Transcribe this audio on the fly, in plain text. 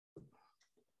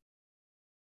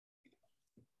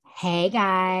Hey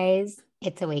guys,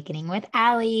 it's Awakening with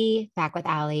Allie, back with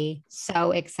Allie. So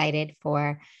excited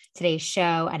for today's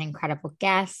show, an incredible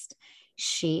guest.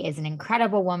 She is an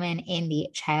incredible woman in the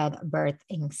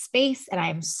childbirthing space, and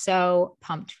I'm so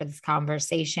pumped for this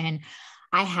conversation.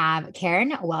 I have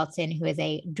Karen Welton, who is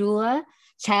a doula,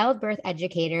 childbirth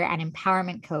educator, and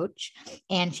empowerment coach.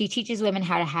 And she teaches women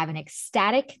how to have an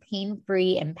ecstatic, pain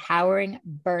free, empowering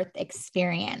birth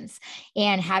experience.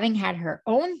 And having had her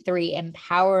own three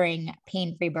empowering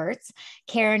pain free births,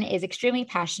 Karen is extremely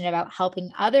passionate about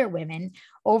helping other women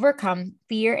overcome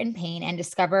fear and pain and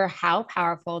discover how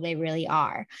powerful they really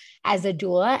are. As a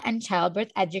doula and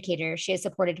childbirth educator, she has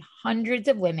supported hundreds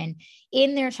of women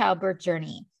in their childbirth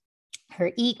journey. Her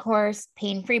e-course,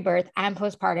 Pain-Free Birth and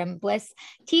Postpartum Bliss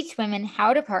teach women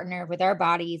how to partner with our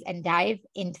bodies and dive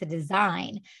into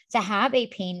design to have a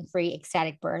pain-free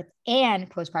ecstatic birth and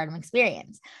postpartum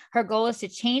experience. Her goal is to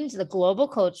change the global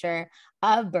culture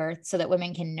of birth so that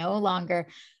women can no longer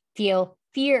feel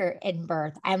fear in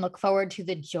birth and look forward to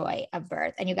the joy of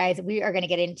birth. And you guys, we are going to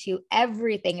get into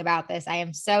everything about this. I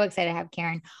am so excited to have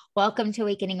Karen. Welcome to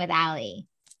Awakening with Allie.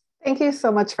 Thank you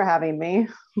so much for having me.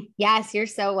 Yes, you're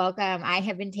so welcome. I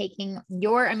have been taking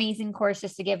your amazing course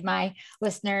just to give my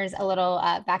listeners a little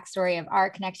backstory of our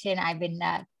connection. I've been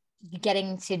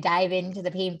getting to dive into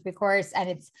the pain-free course, and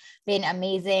it's been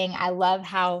amazing. I love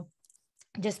how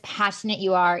just passionate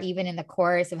you are, even in the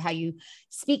course, of how you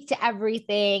speak to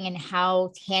everything and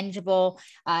how tangible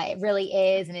it really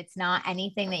is. And it's not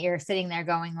anything that you're sitting there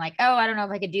going like, oh, I don't know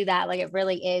if I could do that. Like, it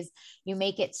really is. You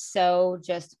make it so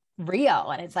just real,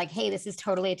 and it's like, hey, this is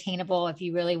totally attainable. If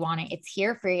you really want it, it's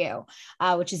here for you,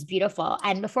 which is beautiful.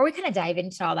 And before we kind of dive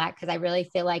into all that, because I really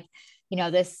feel like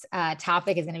this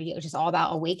topic is going to be just all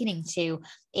about awakening to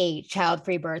a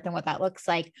child-free birth and what that looks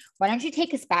like. Why don't you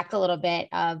take us back a little bit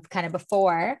of kind of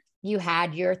before you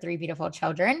had your three beautiful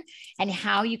children and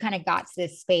how you kind of got to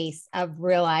this space of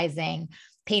realizing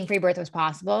pain-free birth was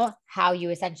possible, how you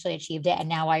essentially achieved it, and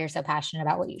now why you're so passionate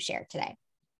about what you shared today.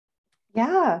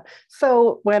 Yeah.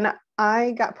 So when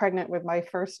I got pregnant with my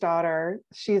first daughter,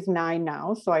 she's 9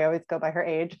 now, so I always go by her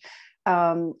age.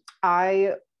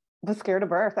 I was scared of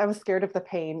birth. I was scared of the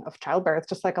pain of childbirth,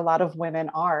 just like a lot of women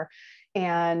are.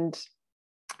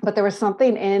 But there was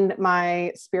something in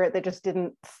my spirit that just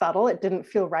didn't settle. It didn't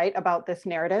feel right about this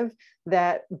narrative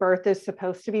that birth is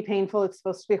supposed to be painful. It's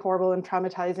supposed to be horrible and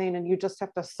traumatizing, and you just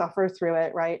have to suffer through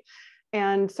it, right?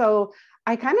 And so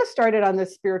I kind of started on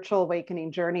this spiritual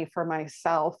awakening journey for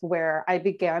myself, where I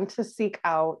began to seek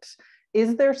out,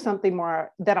 is there something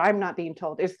more that I'm not being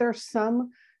told? Is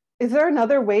there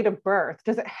another way to birth?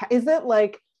 Is it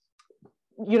like,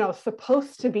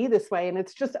 supposed to be this way? And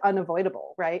it's just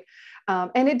unavoidable, right?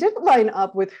 And it didn't line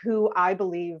up with who I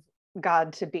believe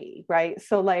God to be, right?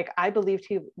 So like, I believed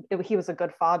he was a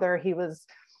good father. He was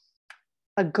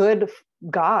a good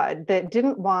God that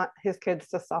didn't want his kids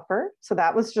to suffer. So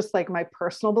that was just like my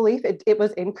personal belief. It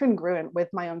was incongruent with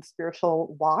my own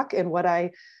spiritual walk and what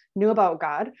I knew about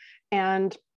God.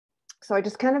 And so I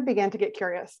just kind of began to get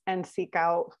curious and seek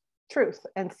out truth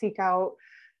and seek out,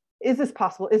 is this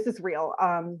possible? Is this real?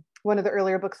 One of the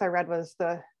earlier books I read was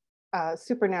the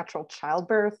Supernatural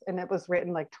Childbirth, and it was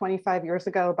written like 25 years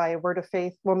ago by a Word of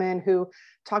Faith woman who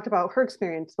talked about her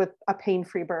experience with a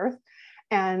pain-free birth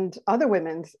and other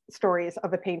women's stories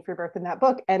of a pain-free birth in that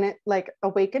book. And it like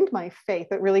awakened my faith.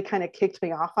 It really kind of kicked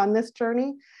me off on this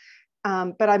journey.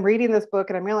 But I'm reading this book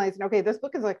and I'm realizing, okay, this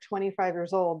book is like 25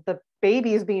 years old. The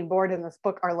babies being born in this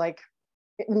book are like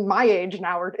my age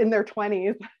now, or in their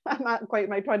 20s. I'm not quite in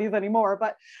my 20s anymore,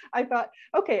 but I thought,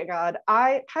 okay, God,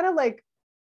 I kind of like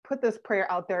put this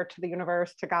prayer out there to the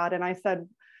universe, to God. And I said,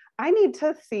 I need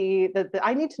to see that,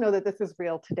 I need to know that this is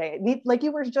real today. Like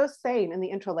you were just saying in the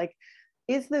intro, like,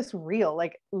 is this real?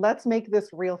 Like, let's make this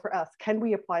real for us. Can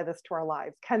we apply this to our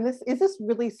lives? Is this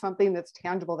really something that's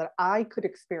tangible that I could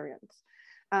experience?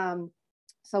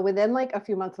 So within like a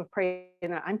few months of praying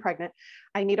that I'm pregnant,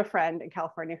 I meet a friend in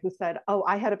California who said, oh,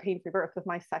 I had a pain-free birth with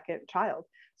my second child.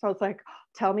 So I was like,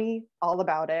 tell me all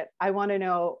about it. I want to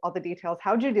know all the details.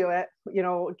 How'd you do it?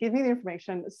 Give me the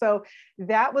information. So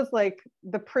that was like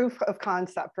the proof of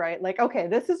concept, right? Like, okay,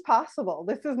 this is possible.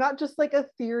 This is not just like a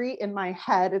theory in my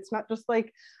head. It's not just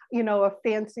like, a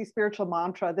fancy spiritual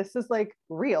mantra. This is like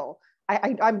real.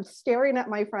 I'm staring at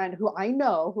my friend who I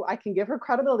know, who I can give her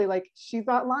credibility, like she's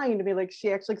not lying to me, like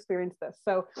she actually experienced this.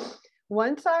 So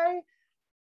once I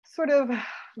sort of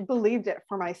believed it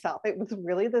for myself, it was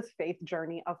really this faith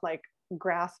journey of like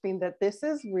grasping that this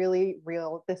is really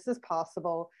real, this is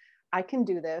possible, I can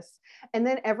do this. And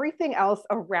then everything else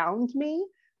around me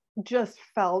just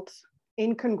felt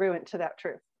incongruent to that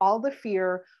truth. All the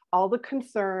fear, all the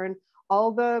concern,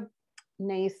 all the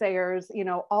naysayers, you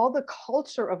know, all the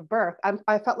culture of birth.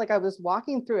 I felt like I was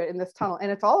walking through it in this tunnel,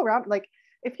 and it's all around. Like,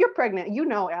 if you're pregnant, you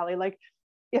know, Allie, like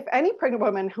if any pregnant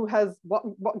woman who has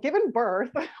given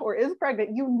birth or is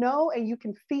pregnant, you know, and you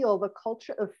can feel the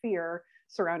culture of fear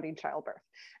surrounding childbirth.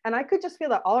 And I could just feel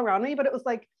that all around me, but it was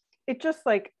like, it just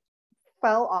like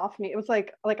fell off me. It was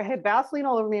like I had Vaseline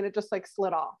all over me and it just like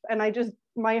slid off. And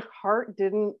my heart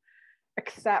didn't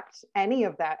accept any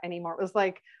of that anymore. It was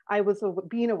like I was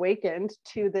being awakened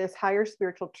to this higher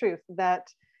spiritual truth that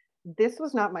this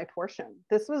was not my portion.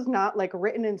 This was not like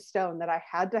written in stone that I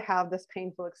had to have this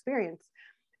painful experience.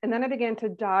 And then I began to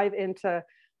dive into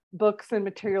books and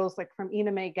materials like from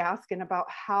Ina May Gaskin about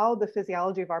how the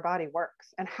physiology of our body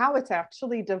works and how it's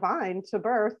actually divine to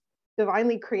birth,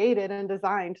 divinely created and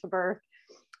designed to birth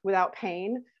without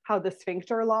pain, how the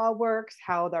sphincter law works,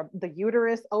 how the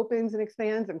uterus opens and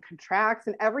expands and contracts,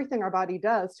 and everything our body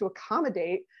does to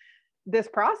accommodate this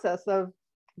process of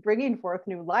bringing forth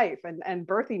new life and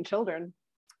birthing children.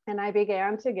 And I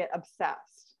began to get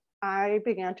obsessed. I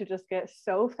began to just get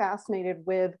so fascinated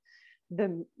with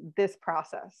this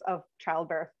process of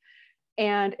childbirth.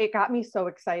 And it got me so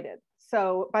excited.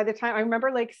 So by the time I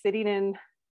remember like sitting in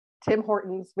Tim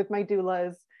Hortons with my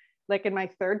doulas, like in my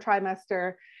 3rd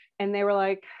trimester, and they were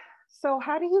like, so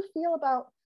how do you feel about,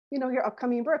 you know, your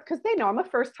upcoming birth? Because they know I'm a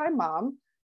first-time mom.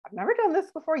 I've never done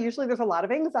this before. Usually there's a lot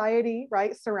of anxiety,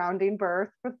 right, surrounding birth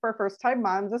for first-time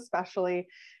moms especially.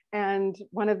 And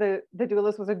one of the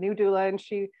doulas was a new doula,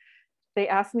 and they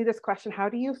asked me this question: how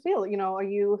do you feel? You know, do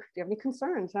you have any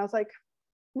concerns? And I was like,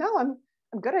 no, I'm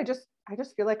good. I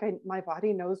just feel like my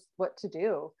body knows what to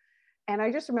do. And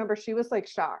I just remember she was like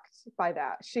shocked by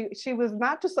that. She was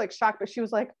not just like shocked, but she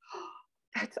was like, oh,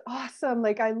 that's awesome.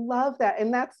 Like, I love that.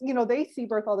 And that's, you know, they see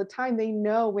birth all the time. They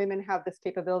know women have this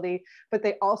capability, but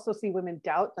they also see women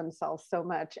doubt themselves so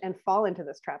much and fall into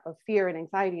this trap of fear and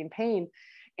anxiety and pain.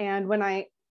 And when I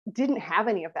didn't have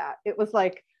any of that, it was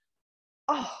like,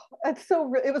 oh, that's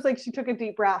so, it was like she took a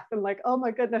deep breath and like, oh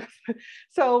my goodness.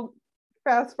 So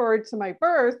fast forward to my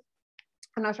birth.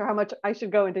 I'm not sure how much I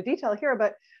should go into detail here,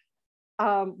 but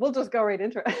we'll just go right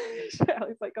into it.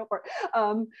 Allie's like, go for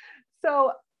it.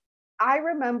 So I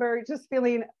remember just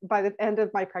feeling by the end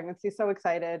of my pregnancy so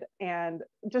excited and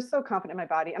just so confident in my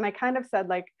body. And I kind of said,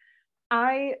 like,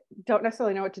 I don't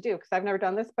necessarily know what to do because I've never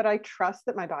done this, but I trust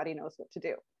that my body knows what to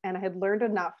do. And I had learned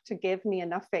enough to give me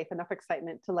enough faith, enough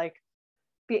excitement to like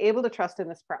be able to trust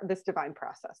in this divine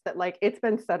process that like it's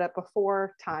been set up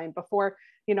before time, before,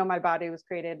 you know, my body was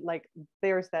created. Like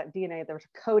there's that DNA, there's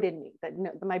a code in me that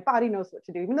my body knows what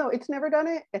to do. Even though it's never done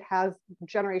it, it has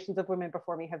generations of women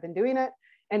before me have been doing it,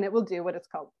 and it will do what it's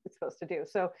supposed to do.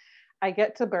 So I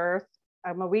get to birth,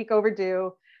 I'm a week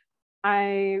overdue.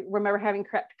 I remember having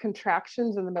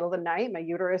contractions in the middle of the night. My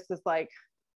uterus is like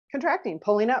contracting,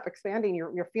 pulling up, expanding.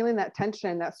 You're feeling that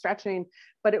tension, that stretching,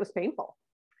 but it was painful.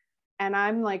 And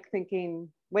I'm like thinking,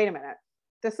 wait a minute,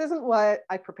 this isn't what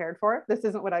I prepared for. This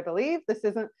isn't what I believe. This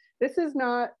is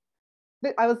not,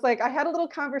 I was like, I had a little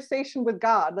conversation with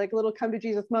God, like a little come to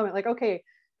Jesus moment. Like, okay,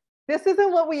 this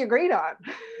isn't what we agreed on.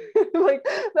 Like,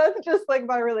 that's just like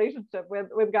my relationship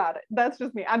with God. That's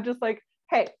just me. I'm just like,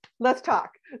 hey, let's talk.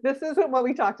 This isn't what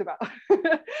we talked about.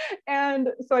 And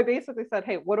so I basically said,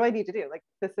 hey, what do I need to do? Like,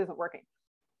 this isn't working.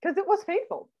 Because it was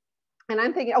painful. And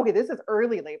I'm thinking, okay, this is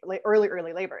early labor, like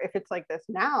early labor. If it's like this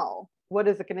now, what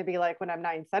is it going to be like when I'm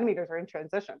 9 centimeters or in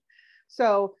transition?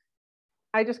 So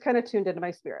I just kind of tuned into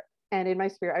my spirit. And in my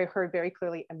spirit, I heard very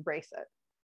clearly, embrace it.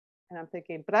 And I'm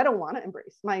thinking, but I don't want to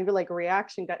embrace. My like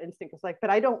reaction, gut instinct was like,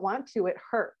 but I don't want to, it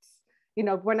hurts. You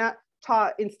know, we're not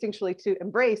taught instinctually to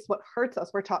embrace what hurts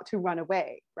us. We're taught to run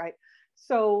away, right?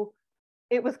 So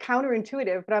it was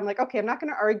counterintuitive, but I'm like, okay, I'm not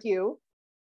going to argue.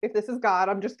 If this is God,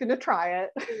 I'm just going to try it.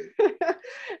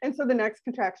 And so the next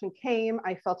contraction came.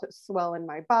 I felt it swell in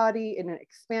my body and it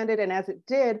expanded. And as it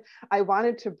did, I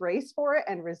wanted to brace for it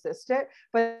and resist it.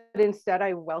 But instead,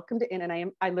 I welcomed it in.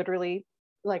 And I literally,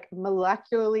 like,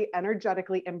 molecularly,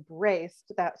 energetically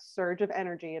embraced that surge of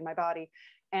energy in my body.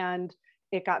 And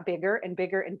it got bigger and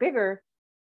bigger and bigger,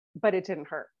 but it didn't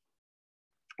hurt.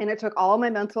 And it took all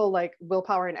my mental, like,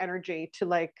 willpower and energy to,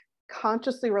 like,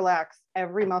 consciously relax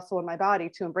every muscle in my body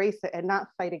to embrace it and not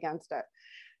fight against it.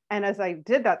 And as I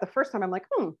did that the first time, I'm like,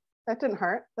 that didn't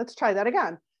hurt. Let's try that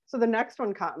again. So the next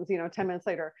one comes, 10 minutes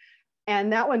later,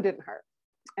 and that one didn't hurt.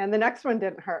 And the next one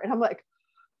didn't hurt. And I'm like,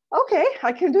 okay,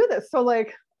 I can do this. So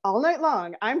like all night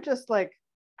long, I'm just like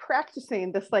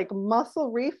practicing this like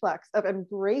muscle reflex of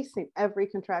embracing every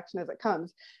contraction as it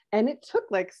comes. And it took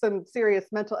like some serious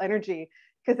mental energy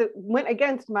because it went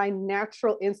against my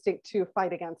natural instinct to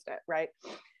fight against it, right?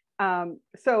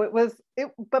 So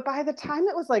but by the time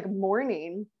it was like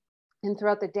morning and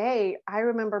throughout the day, I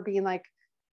remember being like,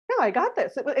 no, I got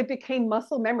this. It became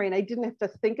muscle memory, and I didn't have to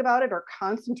think about it or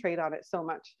concentrate on it so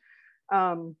much.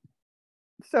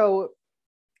 So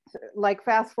like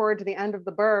fast forward to the end of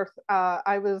the birth,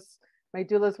 my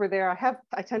doulas were there.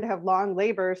 I tend to have long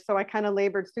labors. So I kind of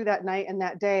labored through that night and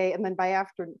that day. And then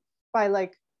by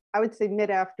like, I would say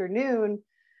mid-afternoon,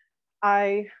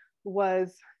 I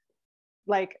was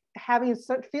like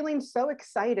feeling so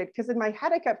excited, because in my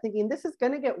head I kept thinking, this is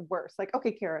going to get worse. Like,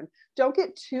 okay, Karen, don't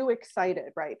get too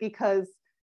excited, right? Because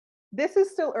this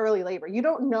is still early labor. You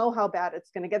don't know how bad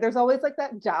it's going to get. There's always like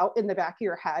that doubt in the back of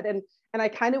your head. And I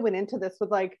kind of went into this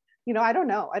with like, I don't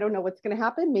know what's going to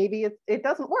happen. Maybe it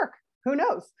doesn't work. Who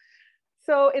knows?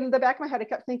 So in the back of my head, I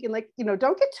kept thinking like,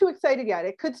 don't get too excited yet.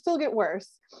 It could still get worse.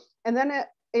 And then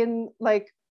in like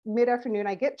mid-afternoon,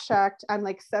 I get checked. I'm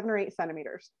like 7 or 8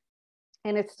 centimeters.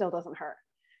 And it still doesn't hurt.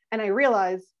 And I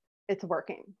realize it's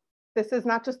working. This is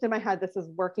not just in my head, this is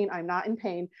working. I'm not in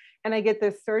pain. And I get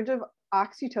this surge of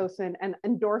oxytocin and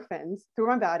endorphins through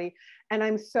my body. And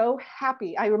I'm so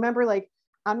happy. I remember like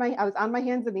I was on my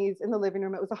hands and knees in the living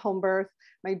room. It was a home birth.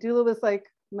 My doula was like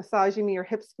massaging me or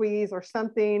hip squeeze or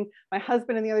something. My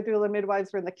husband and the other doula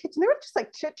midwives were in the kitchen. They were just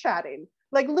like chit-chatting,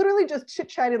 like literally just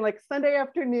chit-chatting, like Sunday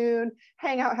afternoon,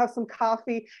 hang out, have some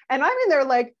coffee. And I'm in there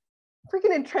like,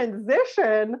 freaking in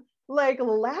transition, like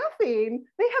laughing.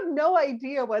 They have no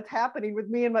idea what's happening with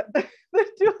me and the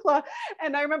doula.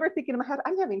 And I remember thinking in my head,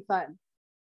 I'm having fun.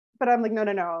 But I'm like,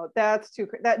 no, that's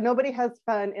that nobody has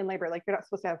fun in labor. Like, you're not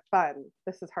supposed to have fun.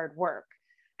 This is hard work.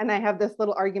 And I have this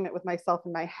little argument with myself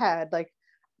in my head, like,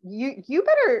 you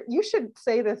should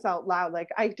say this out loud. Like,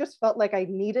 I just felt like I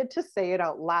needed to say it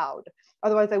out loud.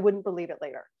 Otherwise I wouldn't believe it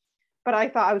later. But I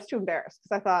thought I was too embarrassed,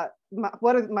 because I thought,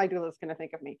 what are my doulas going to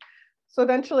think of me? So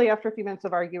eventually, after a few minutes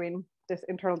of arguing, this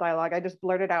internal dialogue, I just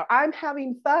blurted out, I'm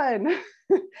having fun.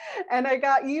 And I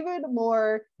got even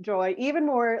more joy, even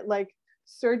more like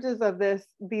surges of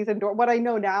what I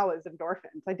know now is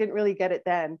endorphins. I didn't really get it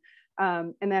then.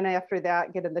 And then after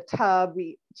that, get in the tub,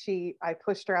 I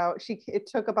pushed her out. It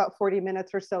took about 40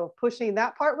 minutes or so of pushing.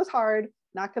 That part was hard,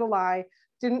 not gonna lie.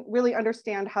 Didn't really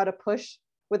understand how to push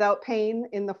without pain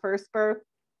in the first birth.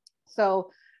 So,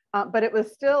 but it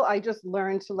was still, I just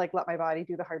learned to like let my body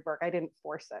do the hard work. I didn't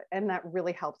force it. And that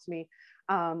really helped me.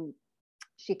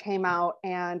 She came out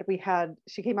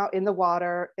she came out in the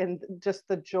water, and just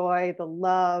the joy, the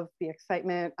love, the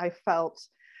excitement I felt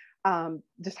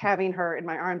just having her in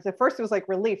my arms. At first it was like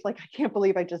relief. Like, I can't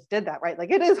believe I just did that, right?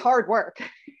 Like, it is hard work.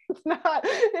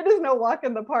 It is no walk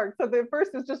in the park. So the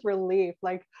first is just relief.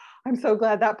 Like, I'm so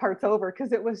glad that part's over,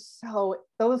 because it was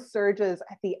those surges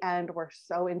at the end were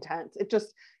so intense. It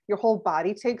just, your whole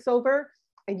body takes over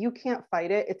and you can't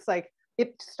fight it. It's like,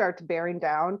 it starts bearing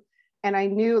down. And I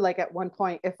knew like at one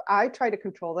point, if I try to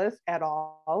control this at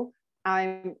all,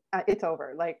 it's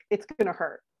over. Like, it's going to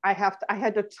hurt. I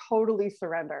had to totally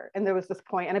surrender. And there was this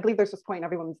point, and I believe there's this point in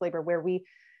every woman's labor where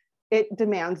it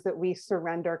demands that we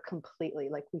surrender completely.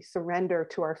 Like, we surrender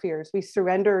to our fears. We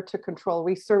surrender to control.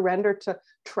 We surrender to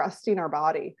trusting our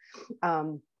body.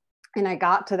 And I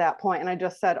got to that point and I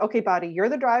just said, okay, body, you're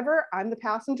the driver. I'm the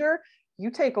passenger.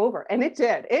 You take over. And it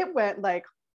did. It went like,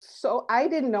 so I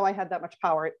didn't know I had that much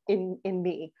power in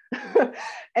me.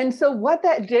 And so what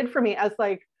that did for me as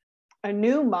like a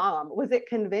new mom was it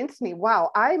convinced me,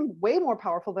 wow, I'm way more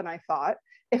powerful than I thought.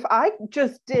 If I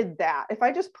just did that, if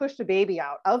I just pushed a baby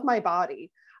out of my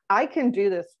body, I can do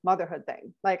this motherhood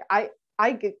thing. Like, I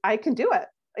can do it.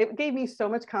 It gave me so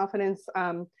much confidence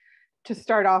to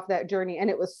start off that journey. And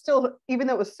it was still, even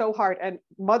though it was so hard and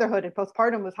motherhood and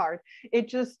postpartum was hard, it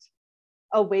just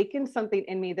awakened something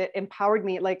in me that empowered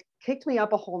me, like kicked me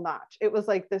up a whole notch. It was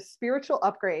like this spiritual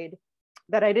upgrade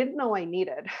that I didn't know I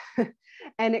needed.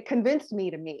 And it convinced me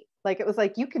to me. Like, it was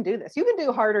like, you can do this. You can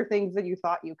do harder things than you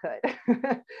thought you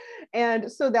could.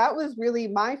 And so that was really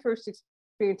my first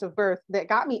experience of birth that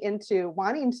got me into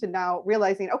wanting to now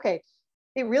realizing, okay,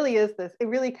 it really is this. It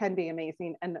really can be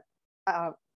amazing and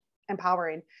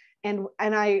empowering. And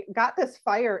I got this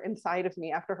fire inside of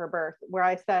me after her birth where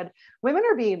I said, women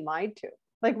are being lied to.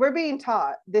 Like, we're being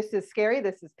taught this is scary,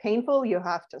 this is painful, you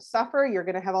have to suffer, you're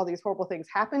going to have all these horrible things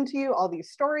happen to you, all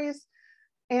these stories.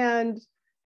 And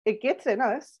it gets in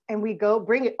us and we go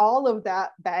bring all of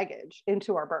that baggage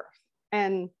into our birth.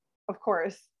 And of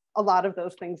course, a lot of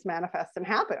those things manifest and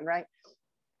happen, right?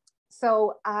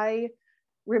 So I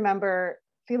remember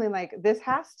feeling like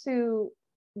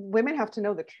women have to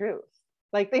know the truth.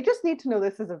 Like, they just need to know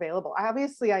this is available.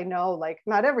 Obviously, I know like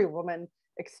not every woman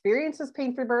experiences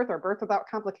pain-free birth or birth without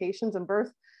complications, and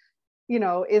birth,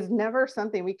 is never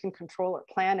something we can control or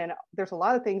plan. And there's a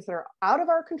lot of things that are out of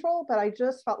our control, but I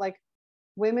just felt like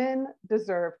women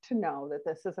deserve to know that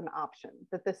this is an option,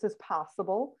 that this is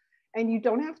possible. And you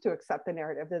don't have to accept the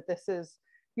narrative that this is,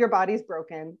 your body's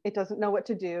broken, it doesn't know what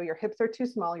to do, your hips are too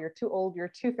small, you're too old,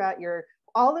 you're too fat,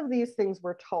 all of these things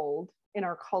we're told in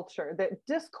our culture that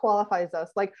disqualifies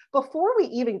us. Like before we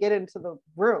even get into the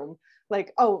room,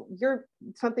 like, oh,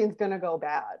 something's gonna go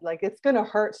bad. Like it's gonna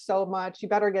hurt so much. You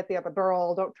better get the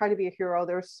epidural. Don't try to be a hero.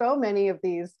 There's so many of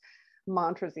these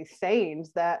mantras, these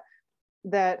sayings that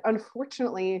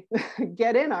unfortunately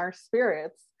get in our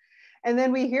spirits. And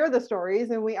then we hear the stories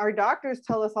and our doctors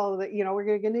tell us all that,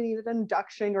 we're going to need an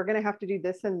induction. We're going to have to do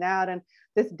this and that. And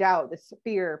this doubt, this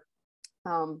fear.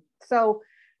 So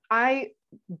I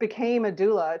became a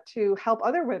doula to help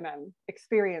other women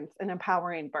experience an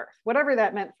empowering birth, whatever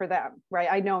that meant for them, right?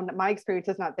 I know my experience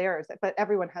is not theirs, but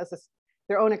everyone has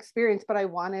their own experience, but I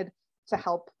wanted to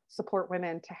help support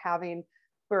women to having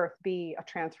birth be a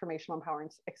transformational, empowering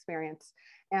experience.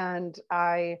 And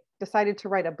I decided to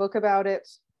write a book about it.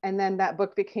 And then that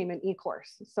book became an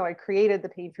e-course. So I created the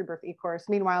Pain-Free Birth e-course.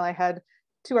 Meanwhile, I had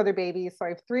 2 other babies. So I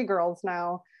have 3 girls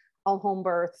now, all home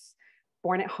births,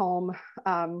 born at home,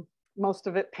 most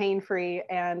of it pain-free,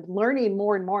 and learning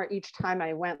more and more each time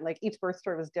I went. Like each birth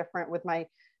story was different. With my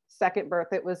second birth,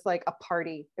 it was like a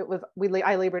party.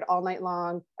 I labored all night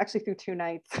long, actually through 2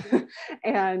 nights.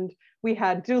 And we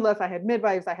had doulas, I had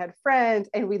midwives, I had friends,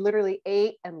 and we literally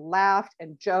ate and laughed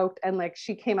and joked. And like,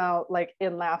 she came out like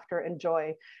in laughter and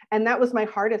joy. And that was my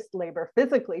hardest labor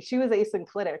physically. She was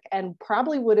asynclitic and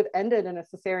probably would have ended in a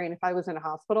cesarean if I was in a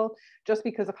hospital, just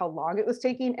because of how long it was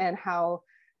taking and how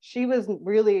she was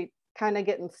really kind of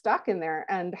getting stuck in there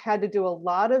and had to do a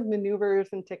lot of maneuvers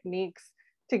and techniques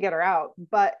to get her out.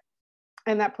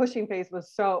 And that pushing phase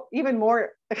was so even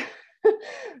more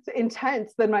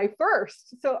intense than my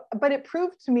first. But it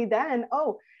proved to me then,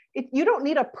 you don't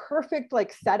need a perfect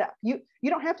like setup. You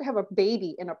don't have to have a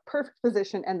baby in a perfect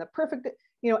position and the perfect,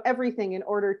 everything in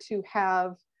order to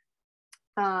have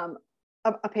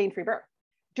a pain-free birth.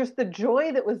 Just the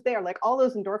joy that was there, like all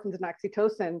those endorphins and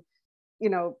oxytocin,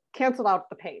 canceled out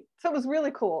the pain. So it was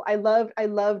really cool. I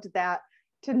loved that,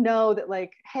 to know that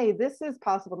like, hey, this is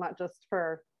possible, not just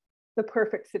for the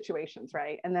perfect situations,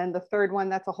 right? And then the third one,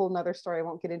 that's a whole nother story. I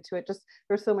won't get into it. Just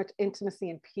there's so much intimacy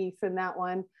and peace in that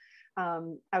one. I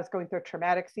was going through a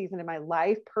traumatic season in my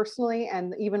life personally,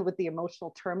 and even with the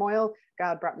emotional turmoil,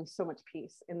 God brought me so much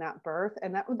peace in that birth.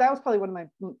 And that was probably one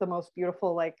of the most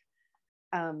beautiful, like,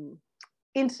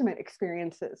 intimate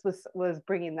experiences was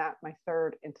bringing my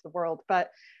third into the world.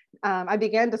 But I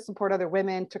began to support other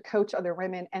women, to coach other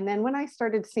women. And then when I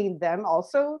started seeing them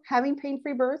also having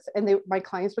pain-free births, and my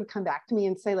clients would come back to me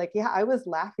and say like, yeah, I was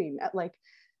laughing at like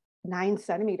 9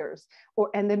 centimeters,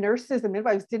 and the nurses and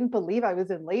midwives didn't believe I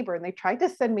was in labor and they tried to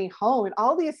send me home, and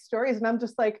all these stories. And I'm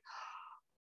just like,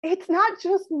 it's not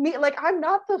just me. Like, I'm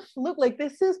not the fluke. Like,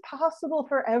 this is possible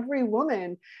for every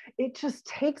woman. It just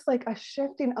takes like a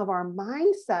shifting of our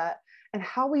mindset and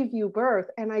how we view birth.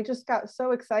 And I just got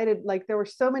so excited. Like, there were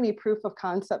so many proof of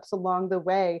concepts along the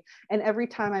way. And every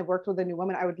time I worked with a new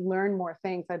woman, I would learn more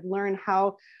things. I'd learn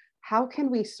how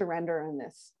can we surrender in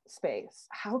this space?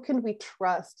 How can we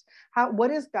trust?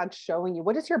 What is God showing you?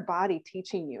 What is your body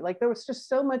teaching you? Like, there was just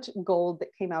so much gold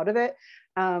that came out of it.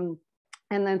 And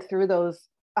then through those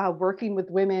working with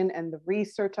women and the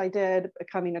research I did,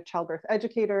 becoming a childbirth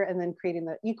educator, and then creating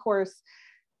the e-course.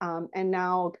 And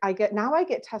now I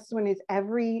get testimonies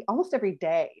almost every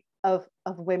day of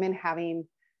women having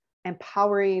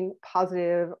empowering,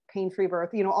 positive, pain-free birth,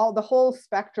 all the whole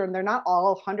spectrum. They're not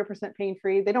all 100%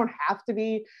 pain-free. They don't have to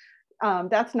be.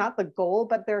 That's not the goal,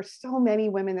 but there are so many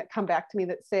women that come back to me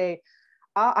that say,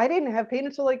 I didn't have pain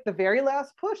until like the very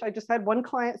last push. I just had one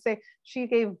client say she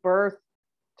gave birth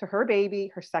to her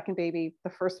baby, her second baby. The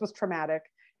first was traumatic.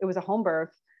 It was a home birth.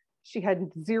 She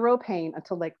had 0 pain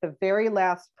until like the very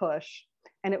last push.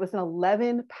 And it was an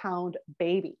 11-pound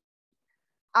baby.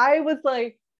 I was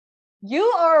like, you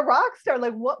are a rock star.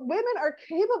 Like, what women are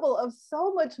capable of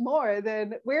so much more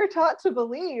than we're taught to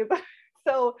believe.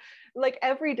 So like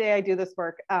every day I do this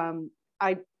work,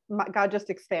 God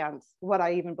just expands what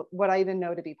I even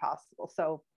know to be possible.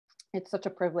 So it's such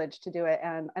a privilege to do it.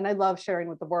 And I love sharing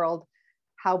with the world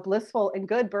how blissful and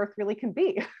good birth really can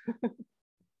be.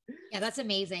 Yeah, that's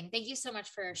amazing. Thank you so much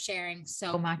for sharing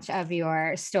so much of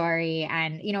your story.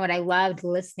 And you know what I loved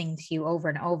listening to you over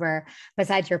and over,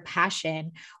 besides your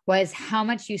passion, was how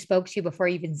much you spoke to before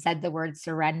you even said the word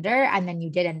surrender. And then you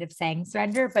did end up saying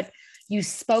surrender, but you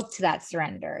spoke to that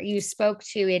surrender. You spoke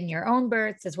to in your own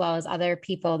births, as well as other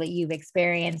people that you've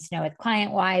experienced, you know, with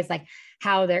client wise, like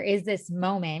how there is this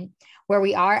moment where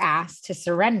we are asked to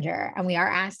surrender and we are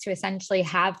asked to essentially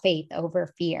have faith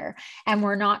over fear. And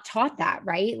we're not taught that,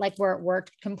 right? Like we're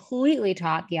completely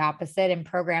taught the opposite and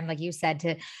programmed, like you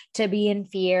said, to be in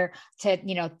fear, to,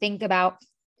 you know, think about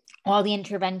all the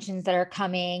interventions that are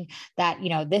coming, that, you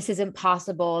know, this isn't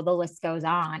possible, the list goes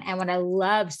on. And what I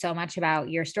love so much about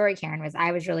your story, Karen, was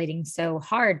I was relating so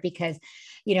hard because,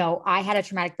 you know, I had a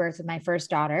traumatic birth with my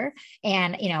first daughter,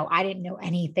 and, you know, I didn't know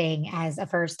anything as a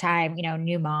first time, you know,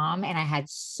 new mom. And I had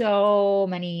so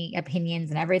many opinions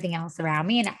and everything else around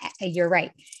me. And you're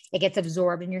right, it gets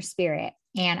absorbed in your spirit.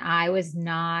 And I was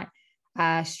not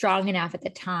strong enough at the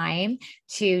time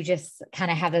to just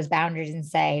kind of have those boundaries and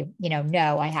say, you know,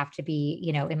 no, I have to be,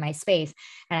 you know, in my space.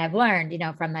 And I've learned, you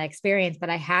know, from that experience, but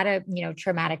I had a, you know,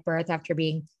 traumatic birth after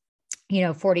being, you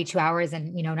know, 42 hours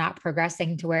and, you know, not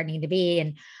progressing to where it needed to be.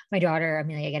 And my daughter,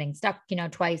 Amelia, getting stuck, you know,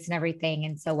 twice and everything.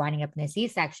 And so winding up in a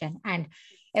C-section. And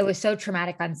it was so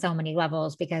traumatic on so many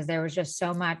levels because there was just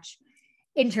so much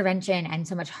intervention and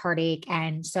so much heartache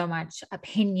and so much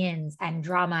opinions and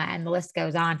drama, and the list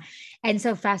goes on. And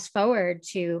so fast forward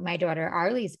to my daughter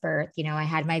Arlie's birth, you know, I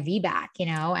had my VBAC, you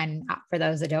know, and for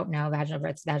those that don't know,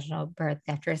 vaginal birth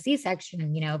after a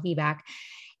C-section, you know, VBAC.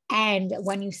 And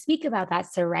when you speak about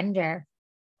that surrender,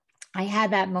 I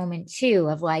had that moment too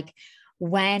of like,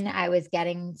 when I was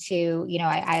getting to, you know,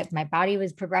 my body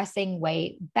was progressing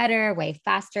way better, way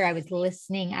faster. I was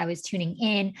listening, I was tuning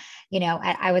in, you know,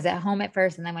 I was at home at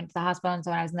first and then went to the hospital. And so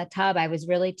when I was in the tub, I was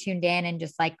really tuned in and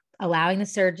just like allowing the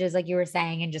surges, like you were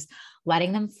saying, and just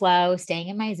letting them flow, staying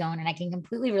in my zone. And I can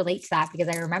completely relate to that because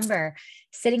I remember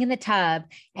sitting in the tub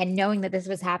and knowing that this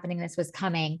was happening, this was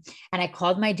coming. And I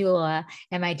called my doula,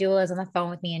 and my doula is on the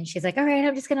phone with me, and she's like, all right,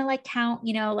 I'm just going to like count,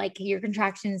 you know, like your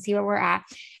contractions, see where we're at.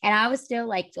 And I was still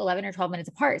like 11 or 12 minutes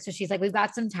apart. So she's like, we've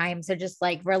got some time. So just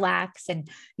like relax and,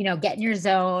 you know, get in your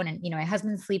zone. And, you know, my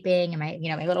husband's sleeping, and my,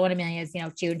 you know, my little one Amelia is, you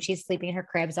know, too, and she's sleeping in her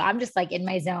crib. So I'm just like in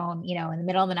my zone, you know, in the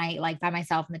middle of the night, like by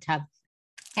myself in the tub.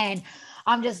 And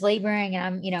I'm just laboring, and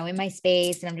I'm, you know, in my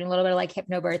space, and I'm doing a little bit of like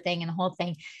hypnobirthing and the whole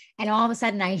thing. And all of a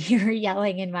sudden I hear her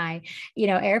yelling in my, you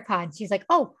know, AirPods. She's like,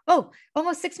 oh,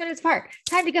 almost 6 minutes apart.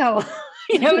 Time to go.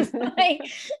 You know, it was like,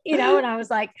 you know, and I was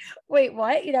like, wait,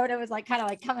 what? You know, and it was like kind of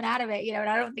like coming out of it, you know, and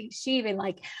I don't think she even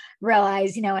like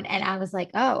realized, you know, and I was like,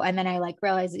 oh, and then I like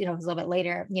realized, you know, it was a little bit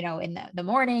later, you know, in the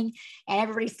morning, and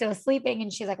everybody's still sleeping.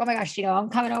 And she's like, oh my gosh, you know, I'm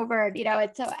coming over, and, you know,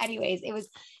 and so anyways, it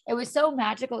was so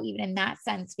magical, even in that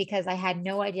sense, because I had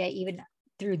no idea, even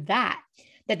through that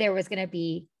there was going to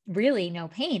be really no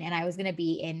pain, and I was going to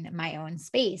be in my own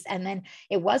space. And then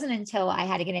it wasn't until I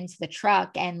had to get into the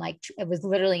truck, and like it was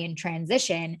literally in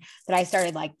transition, that I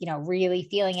started like, you know, really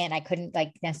feeling it. And I couldn't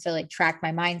like necessarily track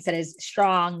my mindset as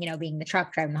strong, you know, being the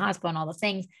truck, driving the hospital and all those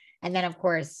things. And then of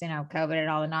course, you know, COVID and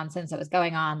all the nonsense that was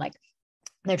going on, like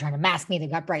they're trying to mask me. They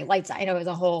got bright lights. I know it was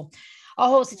a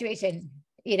whole situation,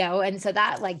 you know, and so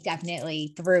that like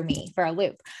definitely threw me for a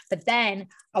loop. But then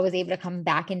I was able to come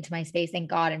back into my space,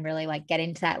 thank God, and really like get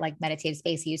into that like meditative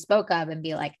space you spoke of, and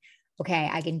be like, okay,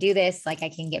 I can do this. Like I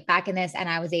can get back in this. And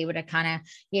I was able to kind of,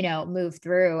 you know, move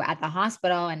through at the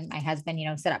hospital, and my husband, you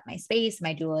know, set up my space.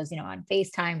 My doula is, you know, on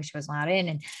FaceTime. She wasn't allowed in,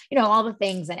 and, you know, all the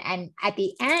things. And at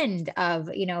the end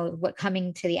of, you know, what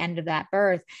coming to the end of that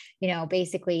birth, you know,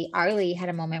 basically Arlie had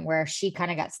a moment where she kind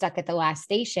of got stuck at the last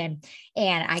station,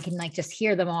 and I can like just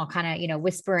hear them all kind of, you know,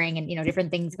 whispering and, you know,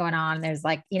 different things going on. There's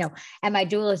like, you know, and my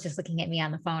doula is just looking at me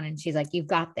on the phone, and she's like, you've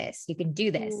got this, you can do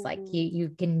this. Like you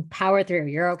can power through,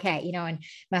 you're okay. You know, and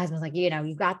my husband's like, you know,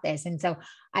 you got this. And so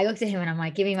I looked at him, and I'm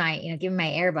like, give me my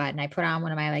earbud. And I put on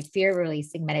one of my like fear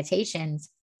releasing meditations,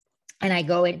 and I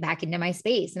go back into my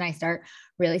space, and I start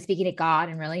really speaking to God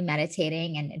and really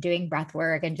meditating and doing breath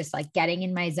work and just like getting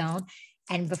in my zone.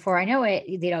 And before I know it,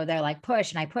 you know, they're like,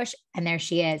 push, and I push, and there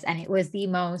she is. And it was the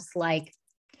most like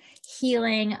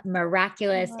healing,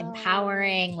 miraculous,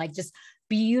 empowering, like just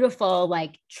beautiful,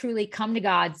 like truly come to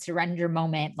God, surrender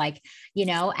moment. Like, you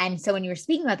know, and so when you were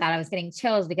speaking about that, I was getting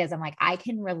chills because I'm like, I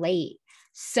can relate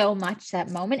so much to that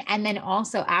moment. And then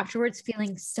also afterwards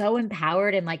feeling so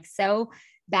empowered and like so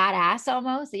badass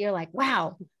almost, that you're like,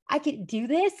 wow, I could do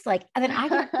this, like, and then I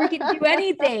can freaking do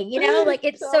anything, like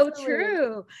it's so Totally.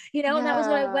 true, and that was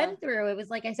what I Yeah. went through. It was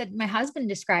like I said, my husband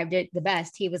described it the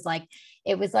best. He was like,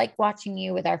 it was like watching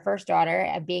you with our first daughter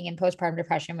and being in postpartum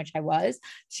depression, which I was,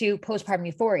 to postpartum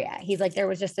euphoria. He's like, there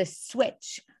was just this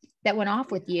switch that went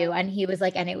off with you. And he was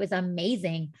like, and it was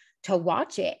amazing to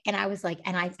watch it. And I was like,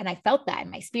 and I felt that in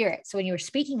my spirit. So when you were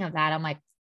speaking of that, I'm like,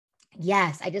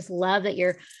 yes, I just love that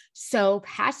you're so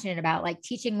passionate about like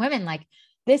teaching women, like,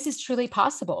 this is truly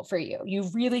possible for you. You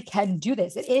really can do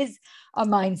this. It is a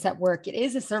mindset work. It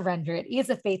is a surrender. It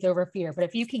is a faith over fear. But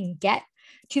if you can get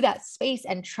to that space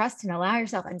and trust and allow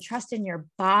yourself and trust in your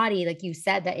body, like you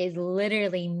said, that is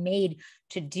literally made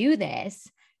to do this,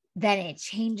 then it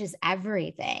changes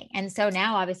everything. And so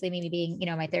now, obviously, maybe being,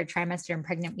 my third trimester and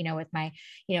pregnant, with my,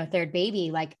 third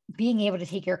baby, like being able to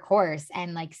take your course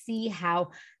and like see how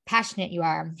passionate you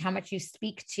are, how much you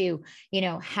speak to,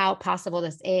 how possible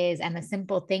this is and the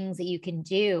simple things that you can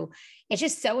do. It's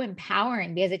just so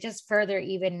empowering because it just further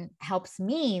even helps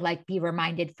me like be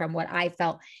reminded from what I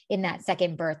felt in that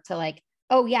second birth to like,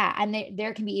 oh yeah, and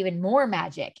there can be even more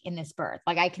magic in this birth.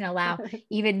 Like I can allow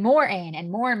even more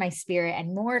in my spirit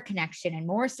and more connection and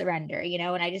more surrender,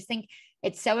 and I just think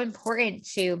it's so important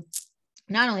to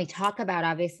not only talk about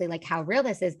obviously like how real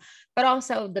this is, but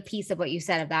also the piece of what you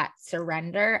said of that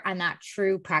surrender and that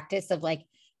true practice of like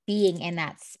being in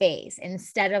that space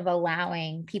instead of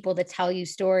allowing people to tell you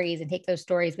stories and take those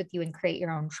stories with you and create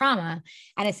your own trauma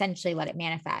and essentially let it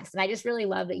manifest. And I just really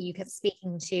love that you kept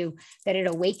speaking to that it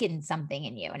awakened something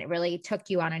in you and it really took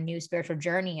you on a new spiritual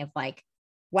journey of like,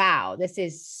 wow, this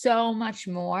is so much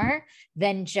more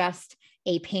than just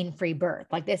a pain-free birth.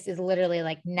 Like this is literally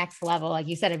like next level, like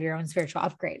you said, of your own spiritual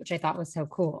upgrade, which I thought was so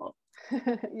cool.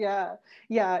 Yeah.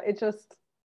 Yeah. It just,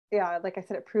 yeah, like I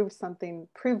said, it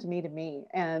proved me to me.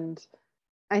 And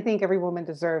I think every woman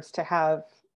deserves to have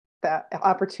that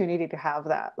opportunity to have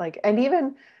that. Like, and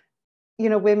even,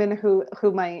 women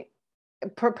who might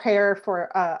prepare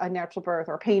for a natural birth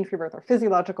or pain-free birth or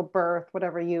physiological birth,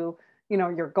 whatever your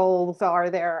goals are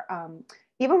there.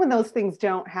 Even when those things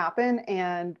don't happen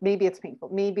and maybe it's painful,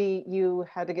 maybe you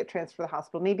had to get transferred to the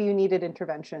hospital, maybe you needed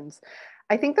interventions.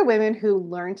 I think the women who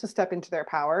learn to step into their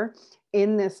power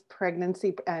in this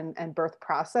pregnancy and birth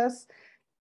process,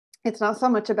 it's not so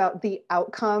much about the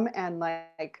outcome and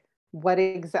like what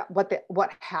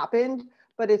happened,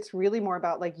 but it's really more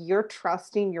about like you're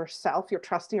trusting yourself, you're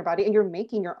trusting your body, and you're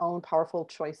making your own powerful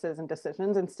choices and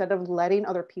decisions instead of letting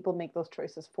other people make those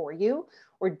choices for you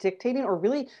or dictating or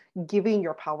really giving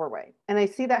your power away. And I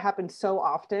see that happen so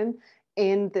often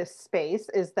in this space,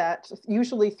 is that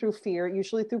usually through fear,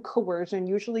 usually through coercion,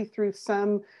 usually through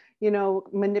some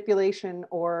manipulation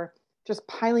or just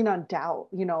piling on doubt,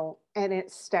 and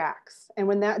it stacks. And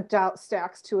when that doubt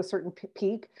stacks to a certain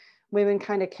peak, women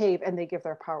kind of cave and they give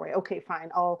their power away. Okay, fine.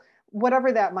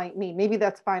 Whatever that might mean. Maybe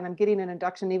that's fine. I'm getting an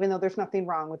induction, even though there's nothing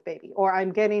wrong with baby. Or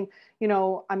I'm getting,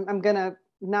 I'm going to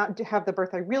not have the birth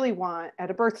I really want at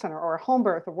a birth center or a home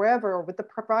birth or wherever, or with the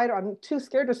provider. I'm too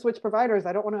scared to switch providers.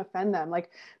 I don't want to offend them. Like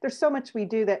there's so much we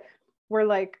do that we're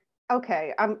like,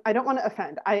 okay, I don't want to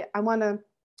offend. I want to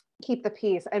keep the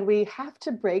peace. And we have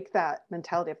to break that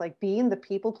mentality of like being the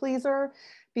people pleaser,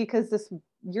 because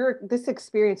this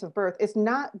experience of birth is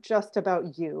not just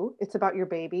about you. It's about your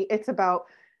baby. It's about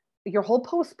your whole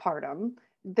postpartum,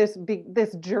 this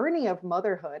journey of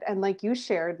motherhood. And like you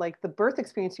shared, like the birth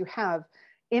experience you have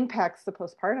impacts the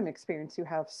postpartum experience you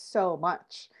have so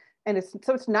much. And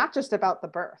it's not just about the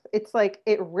birth. It's like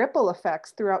it ripple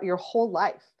effects throughout your whole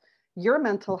life. Your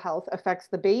mental health affects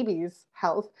the baby's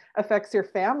health, affects your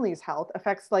family's health,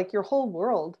 affects like your whole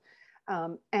world.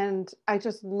 And I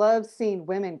just love seeing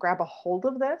women grab a hold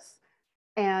of this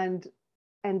and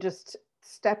just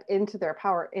step into their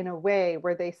power in a way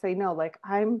where they say, no, like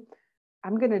I'm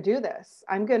going to do this.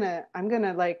 I'm going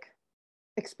to like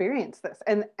experience this.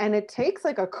 And it takes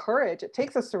like a courage. It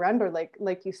takes a surrender,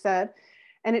 like you said,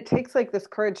 and it takes like this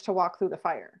courage to walk through the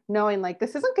fire, knowing like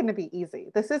this isn't going to be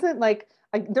easy. This isn't like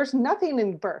there's nothing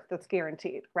in birth that's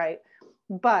guaranteed, right?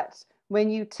 But when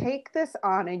you take this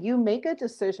on and you make a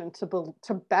decision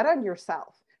to bet on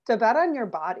yourself, to bet on your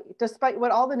body, despite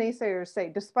what all the naysayers say,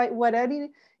 despite what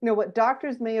what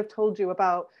doctors may have told you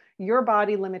about your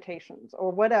body limitations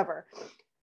or whatever,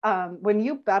 when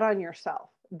you bet on yourself,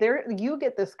 you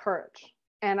get this courage.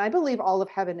 And I believe all of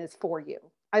heaven is for you.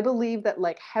 I believe that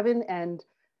like heaven and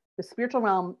the spiritual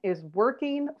realm is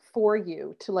working for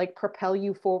you to like propel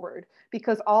you forward,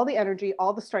 because all the energy,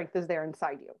 all the strength is there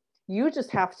inside you. You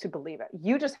just have to believe it.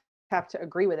 You just have to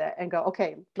agree with it and go,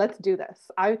 okay, let's do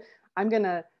this. I'm going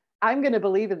to I'm going to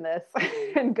believe in this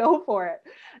and go for it.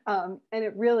 And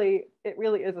it really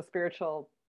is a spiritual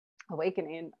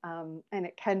awakening. And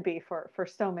it can be for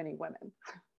so many women.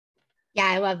 Yeah,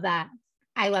 I love that.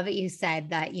 I love that you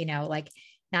said that, like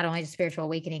not only just spiritual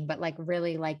awakening, but like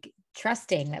really like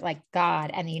trusting that like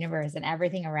God and the universe and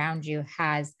everything around you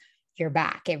has your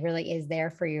back. It really is there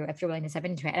for you if you're willing to step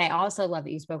into it. And I also love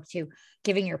that you spoke to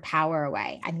giving your power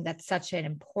away. I think that's such an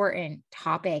important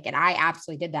topic. And I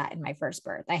absolutely did that in my first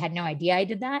birth. I had no idea I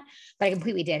did that, but I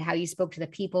completely did. How you spoke to the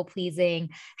people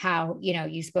pleasing, how,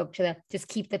 you spoke to the, just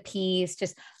keep the peace,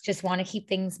 just want to keep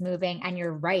things moving. And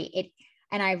you're right.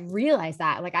 And I realized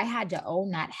that like I had to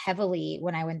own that heavily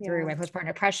when I went through my postpartum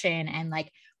depression and like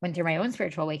went through my own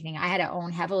spiritual awakening. I had to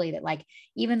own heavily that like,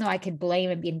 even though I could blame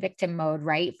and be in victim mode,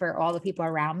 right, for all the people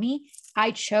around me,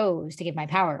 I chose to give my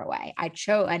power away.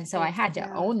 And so I had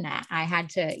to own that. I had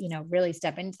to, really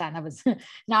step into that. And that was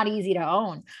not easy to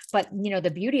own, but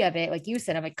the beauty of it, like you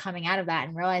said, of like coming out of that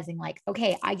and realizing like,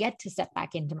 okay, I get to step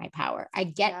back into my power. I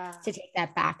get to take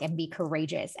that back and be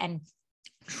courageous and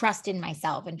trust in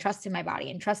myself and trust in my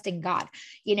body and trust in God,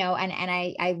 and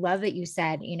I love that you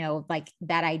said, like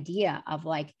that idea of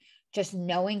like, just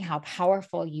knowing how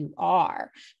powerful you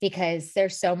are, because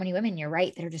there's so many women, you're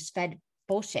right, that are just fed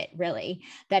bullshit, really,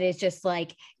 that is just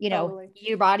like, Totally.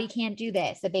 your body can't do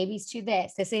this, the baby's too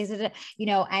this is,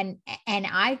 and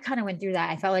I kind of went through that.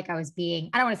 I felt like I was being,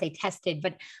 I don't want to say tested,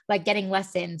 but like getting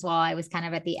lessons while I was kind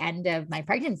of at the end of my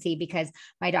pregnancy, because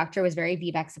my doctor was very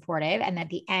VBAC supportive. And at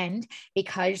the end,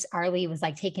 because Arlie was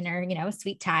like taking her,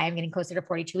 sweet time, getting closer to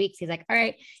 42 weeks, he's like, all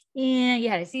right, yeah, you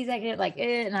had a C-section, like,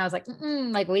 and I was like,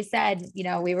 like we said,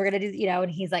 we were going to do,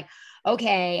 and he's like,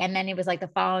 okay. And then it was like the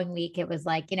following week, it was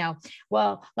like,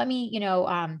 well, let me,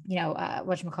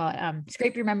 whatchamacallit,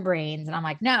 scrape your membranes. And I'm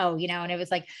like, no, and it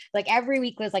was like every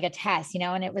week was like a test,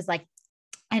 and it was like,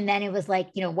 and then it was like,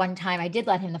 one time I did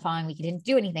let him the following week, he didn't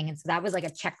do anything. And so that was like a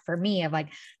check for me of like,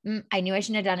 I knew I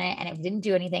shouldn't have done it. And it didn't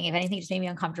do anything. If anything, just made me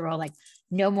uncomfortable. Like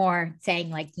no more saying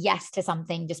like yes to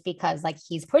something just because like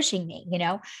he's pushing me,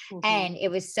 And it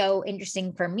was so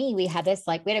interesting for me. We had a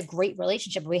great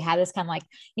relationship. We had this kind of like,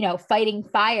 fighting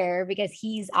fire, because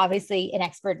he's obviously an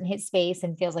expert in his space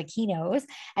and feels like he knows.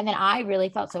 And then I really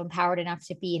felt so empowered enough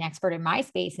to be an expert in my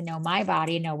space and know my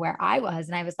body and know where I was.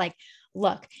 And I was like,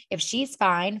 look, if she's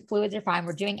fine, fluids are fine,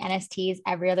 we're doing NSTs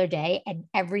every other day and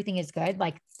everything is good,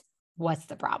 like, what's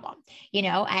the problem?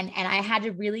 And I had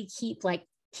to really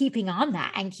keeping on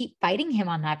that and keep fighting him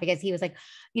on that, because he was like,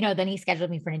 then he scheduled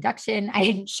me for an induction. I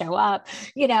didn't show up,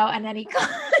 and then he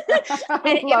and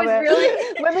it was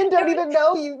really women don't even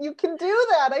know you can do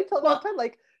that. I tell them all the time,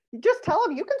 like, just tell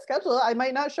them you can schedule it. I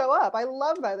might not show up. I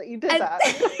love that you did that.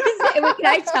 Can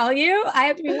I tell you, I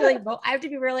have to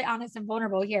be really honest and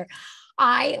vulnerable here.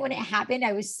 When it happened,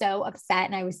 I was so upset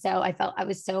and I was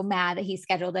so mad that he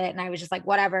scheduled it. And I was just like,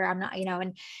 whatever, I'm not,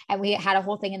 and we had a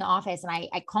whole thing in the office, and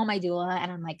I call my doula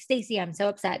and I'm like, Stacey, I'm so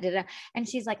upset. And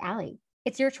she's like, Allie,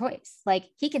 it's your choice. Like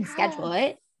he can schedule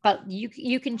it, but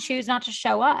you can choose not to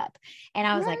show up. And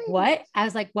I was like, what? I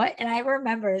was like, what? And I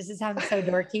remember, this sounds so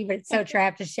dorky, but it's so true. I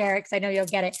have to share it, cause I know you'll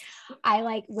get it. I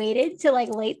like waited till like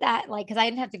late that, like, cause I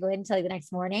didn't have to go in until like the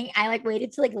next morning. I like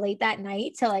waited till like late that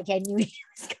night till like I knew he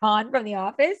was gone from the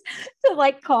office to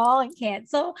like call and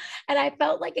cancel. And I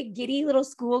felt like a giddy little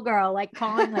schoolgirl, like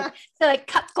calling like to like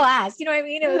cut class. You know what I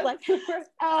mean? It was like,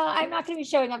 I'm not going to be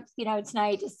showing up,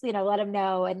 tonight. Just, let them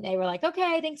know. And they were like,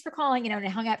 okay, thanks for calling, and I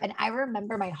hung up. And I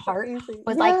remember my heart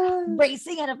was like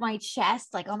racing out of my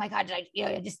chest. Like, oh my God, did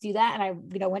I just do that? And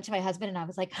I, went to my husband and I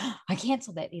was like, oh, I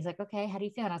canceled it. He's like, okay, how do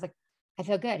you feel? And I was like, I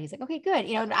feel good. He's like, okay, good.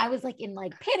 And I was like in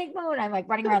like panic mode. I'm like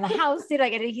running around the house,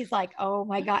 and he's like, oh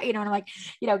my God, and I'm like,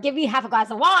 give me half a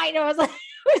glass of wine. And I was like,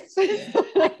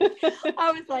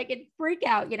 I was like in freak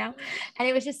out, and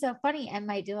it was just so funny. And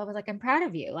my doula was like, I'm proud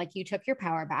of you. Like you took your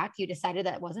power back. You decided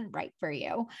that wasn't right for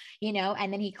you,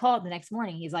 and then he called the next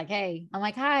morning. He's like, hey, I'm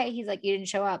like, hi. He's like, you didn't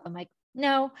show up. I'm like,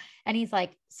 no. And he's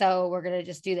like, so we're going to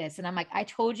just do this. And I'm like, I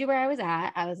told you where I was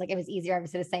at. I was like, it was easier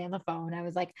obviously to say on the phone. I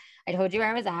was like, I told you where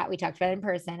I was at. We talked about it in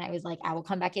person. I was like, I will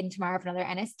come back in tomorrow for another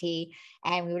NST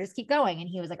and we will just keep going. And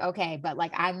he was like, okay, but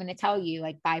like, I'm going to tell you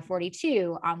like by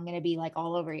 42, I'm going to be like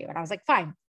all over you. And I was like,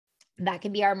 fine. That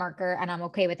can be our marker. And I'm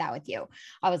okay with that with you.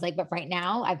 I was like, but right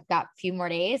now I've got a few more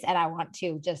days and I want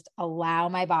to just allow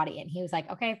my body. And he was like,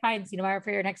 okay, fine. See you tomorrow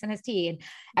for your next NST. And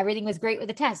everything was great with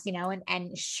the test,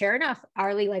 and sure enough,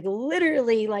 Arlie like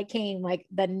literally like came like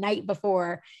the night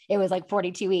before it was like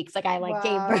 42 weeks. Like I like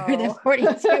gave birth at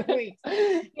 42 weeks,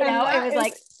 it was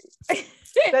like,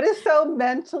 that is so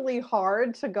mentally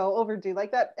hard to go overdue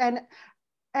like that. And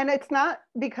it's not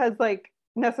because like,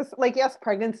 Like, yes,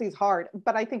 pregnancy is hard,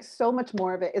 but I think so much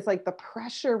more of it is like the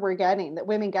pressure we're getting, that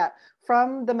women get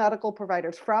from the medical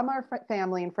providers, from our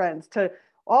family and friends, to,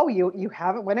 oh, you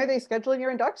haven't, when are they scheduling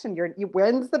your induction?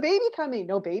 When's the baby coming?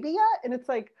 No baby yet? And it's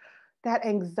like, that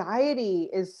anxiety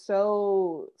is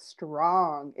so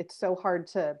strong. It's so hard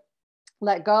to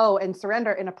let go and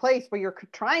surrender in a place where you're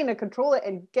trying to control it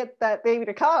and get that baby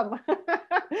to come.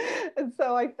 And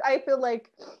so I feel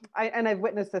like I've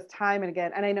witnessed this time and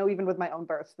again, and I know even with my own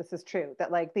births, this is true,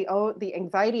 that like the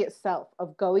anxiety itself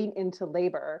of going into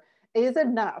labor is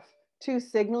enough to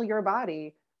signal your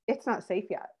body it's not safe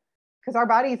yet. Because our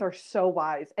bodies are so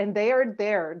wise, and they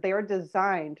are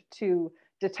designed to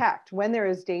detect when there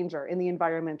is danger in the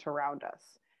environment around us.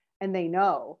 And they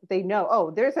know,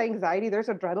 oh, there's anxiety, there's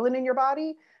adrenaline in your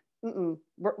body.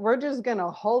 We're just going to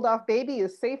hold off. Baby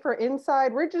is safer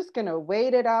inside. We're just going to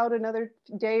wait it out another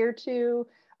day or two.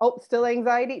 Oh, still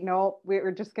anxiety? No,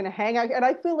 we're just going to hang out. And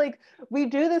I feel like we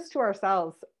do this to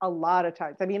ourselves a lot of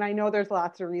times. I mean, I know there's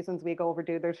lots of reasons we go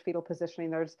overdue. There's fetal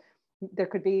positioning. There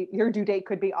could be, your due date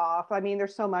could be off. I mean,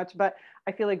 there's so much, but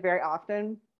I feel like very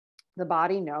often the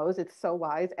body knows, it's so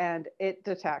wise, and it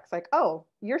detects like, oh,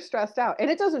 you're stressed out. And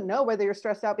it doesn't know whether you're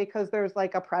stressed out because there's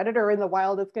like a predator in the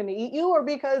wild that's going to eat you, or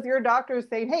because your doctor is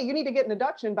saying, hey, you need to get an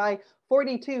induction by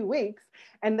 42 weeks.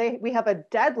 And we have a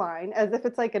deadline, as if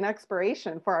it's like an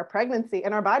expiration for our pregnancy.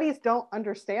 And our bodies don't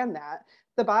understand that.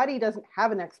 The body doesn't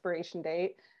have an expiration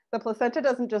date. The placenta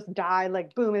doesn't just die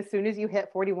like boom as soon as you hit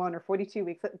 41 or 42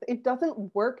 weeks. It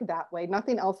doesn't work that way.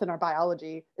 Nothing else in our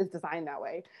biology is designed that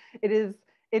way. It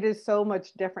is so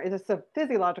much different. It's a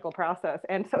physiological process.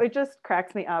 And so it just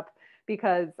cracks me up,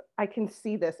 because I can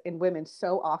see this in women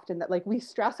so often, that like we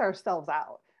stress ourselves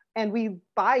out and we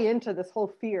buy into this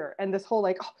whole fear and this whole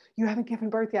like, oh, you haven't given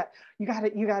birth yet. You got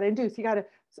to induce, you got to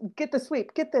get the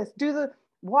sweep, get this, do the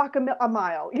walk a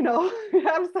mile,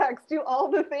 have sex, do all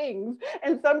the things.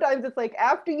 And sometimes it's like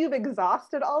after you've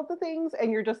exhausted all the things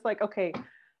and you're just like, okay,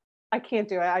 I can't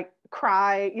do it. I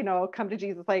cry, come to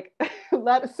Jesus, like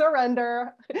let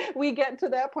surrender. We get to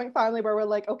that point finally where we're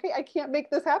like, okay, I can't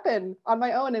make this happen on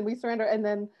my own. And we surrender, and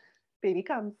then baby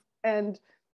comes. And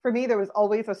for me, there was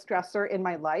always a stressor in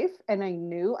my life. And I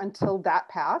knew until that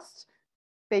passed,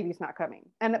 baby's not coming.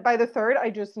 And by the third, I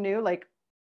just knew like,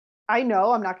 I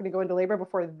know I'm not going to go into labor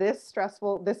before this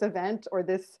event or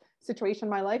this situation in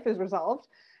my life is resolved.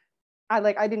 I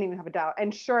didn't even have a doubt.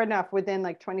 And sure enough, within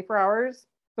like 24 hours,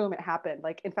 boom, it happened.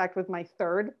 Like, in fact, with my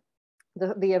third,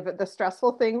 the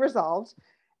stressful thing resolved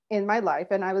in my life.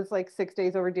 And I was like 6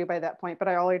 days overdue by that point, but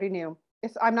I already knew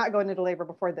I'm not going into labor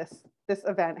before this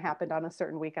event happened on a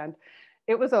certain weekend.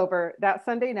 It was over that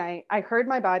Sunday night. I heard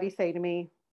my body say to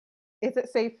me, is it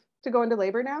safe to go into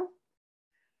labor now?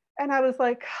 And I was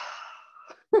like,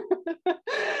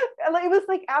 it was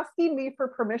like asking me for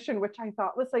permission, which I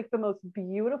thought was like the most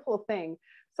beautiful thing.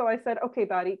 So I said, okay,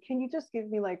 body, can you just give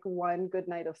me like one good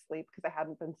night of sleep? Because I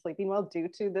hadn't been sleeping well due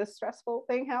to this stressful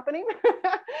thing happening.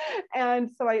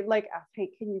 And so I like asked, hey,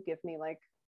 can you give me like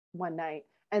one night?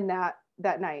 And that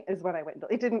night is when I went.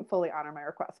 It didn't fully honor my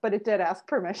request, but it did ask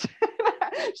permission.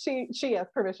 she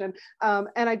asked permission.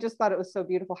 And I just thought it was so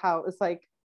beautiful how it was like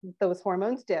those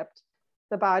hormones dipped,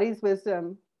 the body's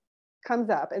wisdom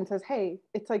comes up and says, hey,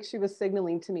 it's like she was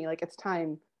signaling to me, like, it's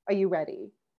time. Are you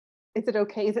ready? Is it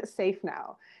okay? Is it safe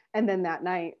now? And then that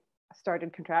night I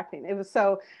started contracting. It was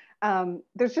so,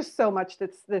 there's just so much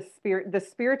that's the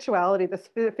spirituality,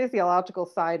 the physiological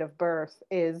side of birth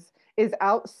is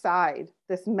outside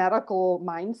this medical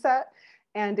mindset.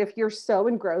 And if you're so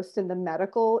engrossed in the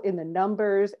medical, in the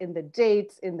numbers, in the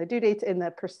dates, in the due dates, in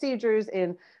the procedures,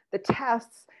 in the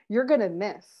tests, you're going to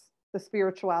miss the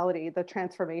spirituality, the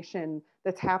transformation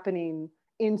that's happening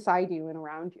inside you and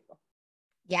around you.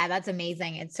 Yeah, that's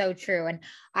amazing. It's so true. And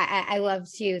I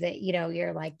love too that,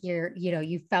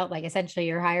 you felt like essentially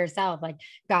your higher self, like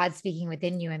God speaking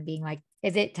within you and being like,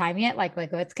 is it time yet? Like,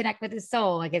 let's connect with his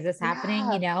soul. Like, is this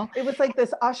happening? It was like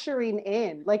this ushering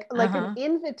in, like an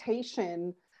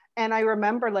invitation. And I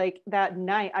remember like that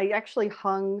night, I actually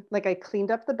hung, like I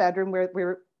cleaned up the bedroom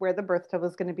where the birth tub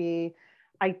was going to be.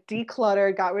 I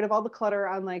decluttered, got rid of all the clutter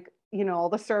on like, all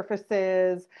the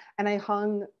surfaces, and I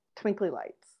hung twinkly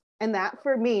lights. And that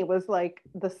for me was like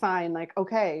the sign, like,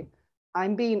 okay,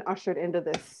 I'm being ushered into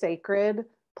this sacred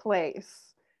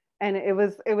place. And it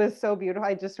was so beautiful.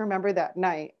 I just remember that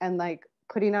night and like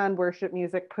putting on worship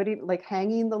music,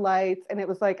 hanging the lights. And it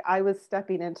was like, I was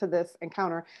stepping into this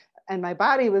encounter, and my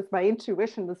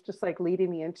intuition was just like leading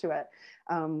me into it.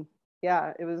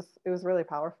 yeah, it was really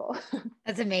powerful.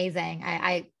 That's amazing.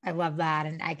 I love that.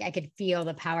 And I could feel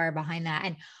the power behind that.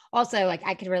 And also like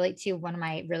I could relate to one of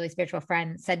my really spiritual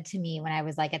friends said to me when I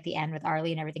was like at the end with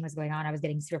Arlie and everything was going on, I was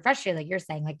getting super frustrated. Like you're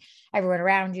saying, like everyone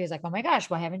around you is like, oh my gosh,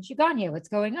 why haven't you gone yet? What's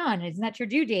going on? Isn't that your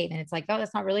due date? And it's like, oh,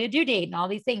 that's not really a due date and all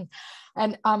these things.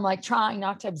 And I'm like trying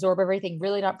not to absorb everything,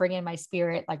 really not bringing in my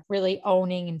spirit, like really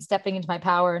owning and stepping into my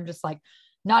power and just like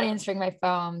not answering my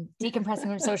phone, decompressing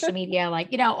from social media, like,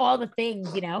 all the things,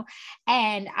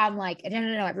 and I'm like,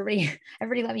 no, everybody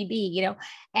let me be,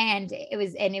 and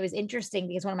it was interesting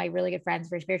because one of my really good friends,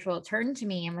 very spiritual, turned to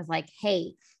me and was like,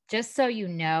 hey, just so you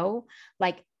know,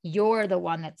 like, you're the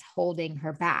one that's holding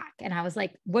her back. And I was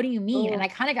like, what do you mean? And I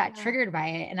kind of got triggered by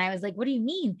it. And I was like, what do you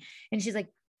mean? And she's like,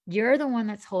 you're the one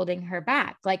that's holding her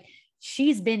back. Like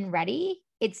she's been ready.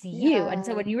 It's you. And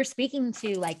so when you were speaking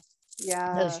to like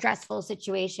those stressful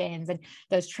situations and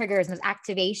those triggers and those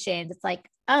activations, it's like,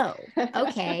 oh,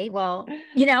 okay. Well,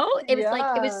 it was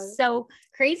like, it was so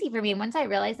crazy for me. And once I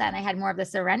realized that and I had more of the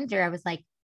surrender, I was like,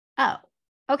 oh,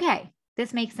 okay,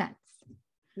 this makes sense.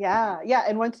 Yeah.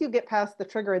 And once you get past the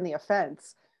trigger and the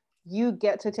offense, you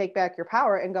get to take back your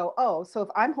power and go, oh, so if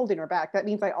I'm holding her back, that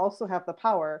means I also have the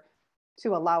power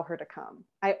to allow her to come.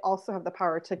 I also have the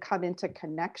power to come into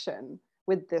connection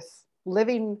with this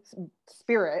living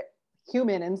spirit,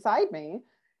 human inside me,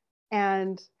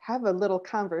 and have a little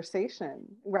conversation,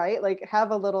 right? Like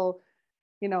have a little,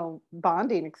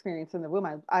 bonding experience in the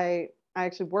womb. I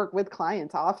actually work with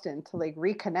clients often to like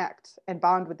reconnect and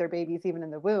bond with their babies even in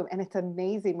the womb. And it's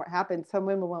amazing what happens. Some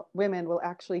women will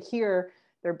actually hear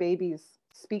their babies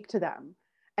speak to them.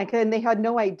 And they had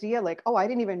no idea, like, oh, I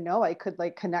didn't even know I could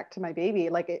like connect to my baby.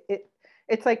 Like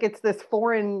it's like it's this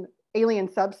foreign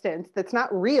alien substance that's not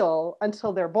real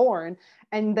until they're born.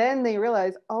 And then they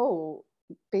realize, oh,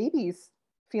 baby's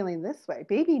feeling this way.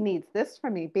 Baby needs this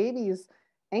from me. Baby's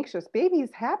anxious.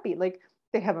 Baby's happy. Like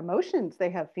they have emotions, they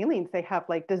have feelings, they have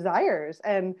like desires.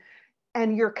 And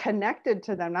you're connected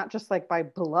to them, not just like by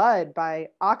blood, by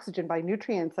oxygen, by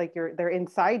nutrients, like they're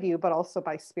inside you, but also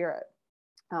by spirit.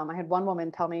 I had one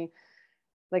woman tell me,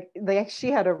 like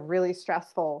she had a really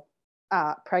stressful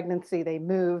pregnancy. They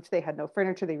moved, they had no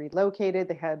furniture, they relocated,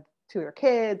 they had 2 of their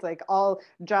kids, like all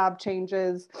job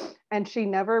changes. And she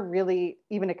never really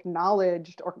even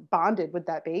acknowledged or bonded with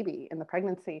that baby in the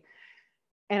pregnancy.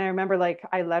 And I remember like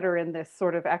I led her in this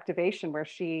sort of activation where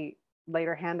she laid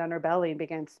her hand on her belly and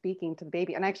began speaking to the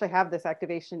baby. And I actually have this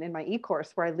activation in my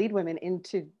e-course where I lead women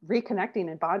into reconnecting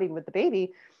and bonding with the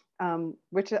baby,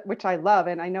 which I love.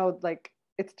 And I know like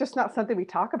it's just not something we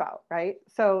talk about, right?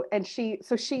 So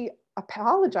she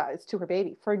apologized to her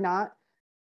baby for not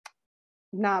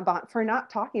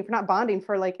talking, for not bonding,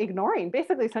 for like ignoring,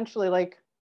 basically essentially like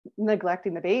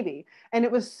neglecting the baby. And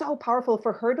it was so powerful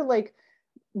for her to like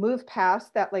move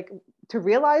past that, like to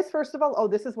realize, first of all, oh,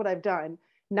 this is what I've done,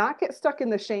 not get stuck in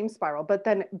the shame spiral, but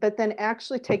then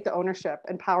actually take the ownership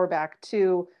and power back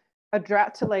to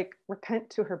address, to like repent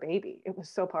to her baby. It was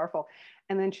so powerful.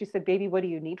 And then she said, baby, what do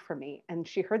you need from me? And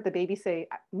she heard the baby say,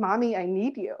 mommy, I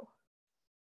need you.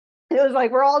 It was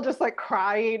like we're all just like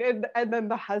crying, and then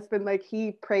the husband, like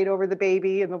he prayed over the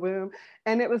baby in the womb,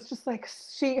 and it was just like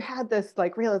she had this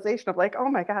like realization of like, oh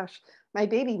my gosh, my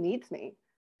baby needs me.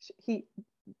 He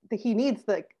needs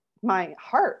like my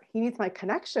heart. He needs my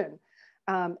connection.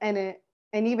 And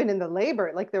even in the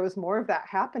labor, like there was more of that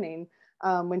happening.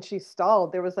 When she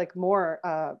stalled, there was like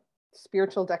more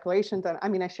spiritual declarations. And I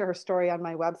mean, I share her story on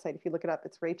my website. If you look it up,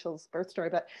 it's Rachel's birth story.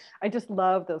 But I just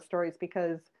love those stories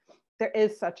because there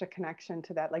is such a connection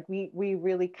to that. Like we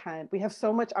really can, we have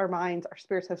so much, our minds, our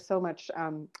spirits have so much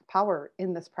power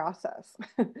in this process.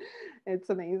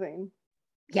 It's amazing.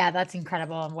 Yeah, that's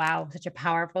incredible. And wow, such a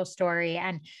powerful story.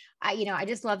 And I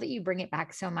just love that you bring it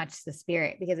back so much to the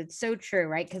spirit because it's so true,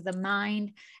 right? Because the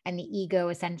mind and the ego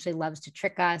essentially loves to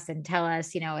trick us and tell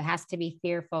us, it has to be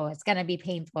fearful. It's going to be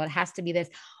painful. It has to be this,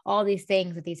 all these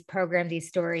things with these programs, these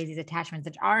stories, these attachments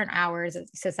that aren't ours,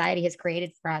 that society has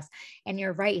created for us. And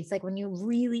you're right. It's like when you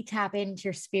really tap into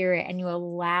your spirit and you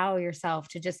allow yourself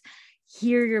to just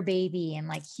hear your baby and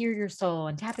like hear your soul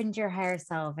and tap into your higher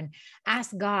self and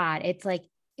ask God, it's like,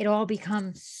 it all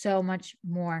becomes so much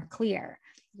more clear.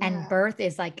 Yeah. And birth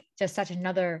is like just such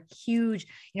another huge,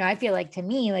 I feel like to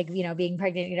me, like, being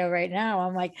pregnant, right now,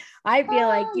 I'm like, I feel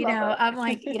like, I'm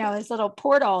like, this little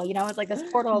portal, it's like this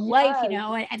portal of life,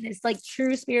 and this like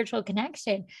true spiritual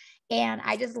connection. And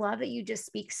I just love that you just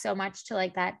speak so much to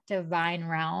like that divine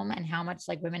realm and how much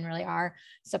like women really are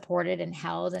supported and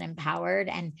held and empowered.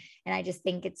 And I just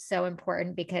think it's so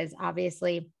important because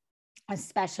obviously,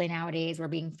 especially nowadays, we're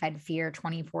being fed fear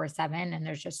 24/7 and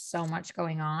there's just so much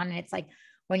going on. And it's like,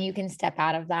 when you can step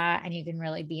out of that and you can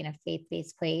really be in a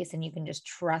faith-based place and you can just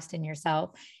trust in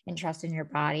yourself and trust in your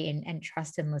body and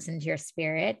trust and listen to your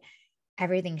spirit,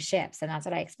 everything shifts. And that's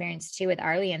what I experienced too with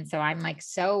Arlie. And so I'm like,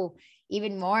 so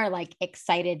even more like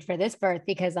excited for this birth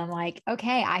because I'm like,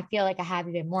 okay, I feel like I have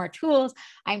even more tools.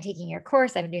 I'm taking your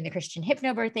course. I'm doing the Christian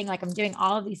hypnobirthing. Like I'm doing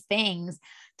all of these things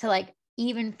to like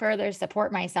even further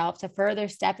support myself, to further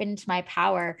step into my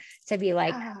power, to be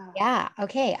like, yeah,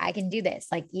 okay, I can do this.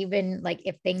 Like, even like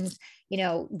if things,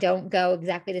 don't go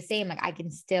exactly the same, like I can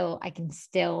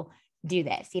still do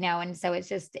this, And so it's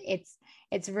just,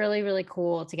 it's really, really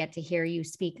cool to get to hear you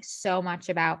speak so much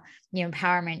about,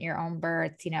 empowerment, your own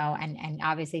births, and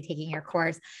obviously taking your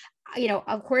course.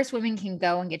 Of course, women can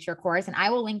go and get your course. And I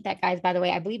will link that, guys. By the way,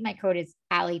 I believe my code is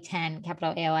ALI10,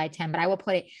 capital ALI 10, but I will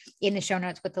put it in the show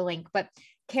notes with the link. But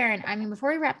Karen, I mean,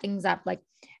 before we wrap things up, like,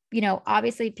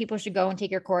 obviously people should go and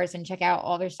take your course and check out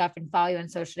all their stuff and follow you on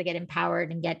social to get empowered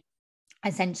and get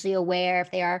essentially aware if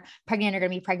they are pregnant or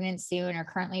going to be pregnant soon or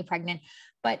currently pregnant.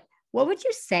 But what would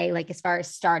you say, like, as far as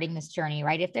starting this journey,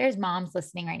 right? If there's moms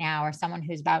listening right now or someone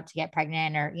who's about to get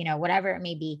pregnant or, whatever it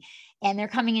may be, and they're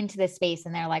coming into this space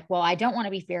and they're like, well, I don't want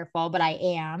to be fearful, but I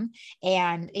am.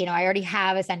 And, I already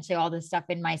have essentially all this stuff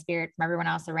in my spirit from everyone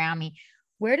else around me.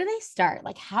 Where do they start?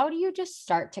 Like, how do you just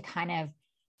start to kind of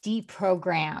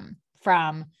deprogram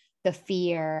from the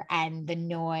fear and the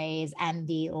noise and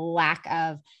the lack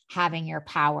of having your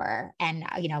power? And,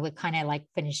 we kind of like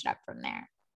finish it up from there.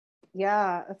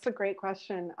 Yeah, that's a great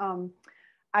question.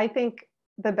 I think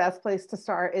the best place to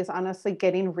start is honestly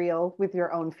getting real with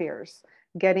your own fears,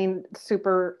 getting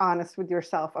super honest with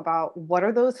yourself about what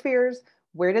are those fears?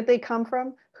 Where did they come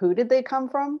from? Who did they come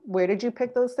from? Where did you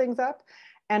pick those things up?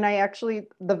 And I actually,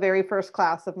 the very first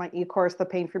class of my e-course, the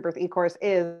Pain-Free Birth e-course,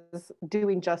 is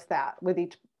doing just that with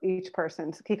each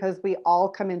person, because we all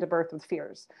come into birth with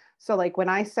fears. So like when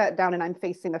I sat down and I'm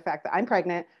facing the fact that I'm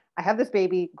pregnant, I have this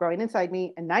baby growing inside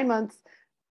me in 9 months,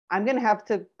 I'm going to have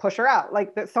to push her out.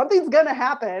 Like something's going to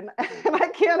happen and I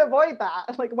can't avoid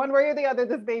that. Like one way or the other,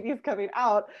 this baby is coming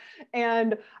out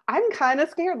and I'm kind of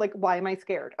scared. Like, why am I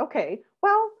scared? Okay,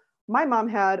 well, my mom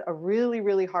had a really,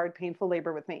 really hard, painful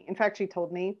labor with me. In fact, she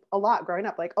told me a lot growing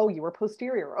up, like, oh, you were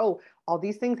posterior. Oh, all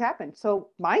these things happened. So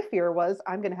my fear was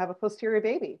I'm going to have a posterior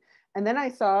baby. And then I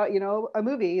saw, a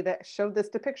movie that showed this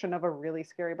depiction of a really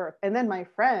scary birth. And then my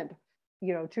friend,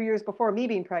 2 years before me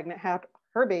being pregnant, had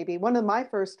her baby, one of my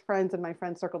first friends in my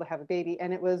friend circle to have a baby.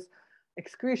 And it was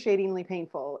excruciatingly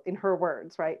painful in her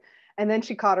words, right? And then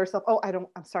she caught herself, oh, I'm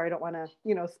sorry, I don't want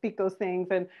to, speak those things.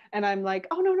 And I'm like,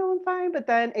 oh, no, I'm fine. But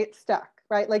then it stuck,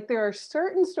 right? Like there are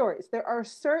certain stories, there are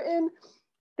certain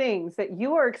things that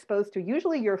you are exposed to,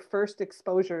 usually your first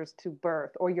exposures to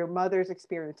birth or your mother's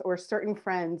experience or certain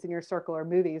friends in your circle or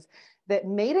movies that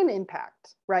made an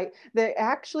impact, right? That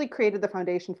actually created the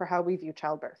foundation for how we view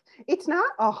childbirth. It's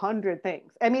not 100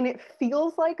 things. I mean, it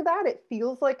feels like that. It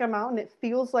feels like a mountain. It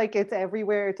feels like it's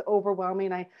everywhere. It's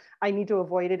overwhelming. I need to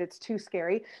avoid it. It's too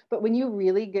scary. But when you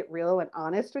really get real and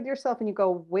honest with yourself and you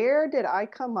go, where did I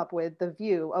come up with the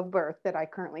view of birth that I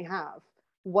currently have?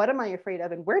 What am I afraid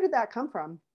of? And where did that come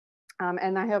from?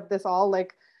 And I have this all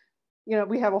like,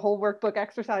 we have a whole workbook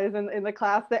exercise in the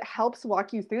class that helps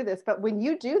walk you through this. But when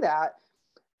you do that,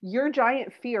 your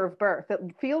giant fear of birth that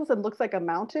feels and looks like a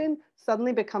mountain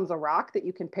suddenly becomes a rock that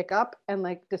you can pick up and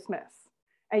like dismiss.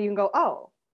 And you can go, oh,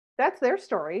 that's their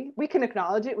story. We can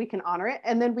acknowledge it. We can honor it.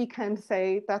 And then we can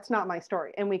say, that's not my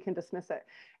story. And we can dismiss it.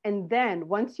 And then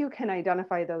once you can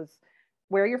identify those,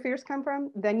 where your fears come from,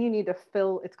 then you need to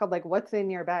fill, it's called like, what's in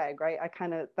your bag, right?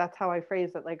 That's how I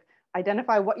phrase it. Like,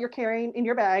 identify what you're carrying in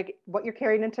your bag, what you're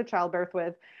carrying into childbirth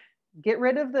with. Get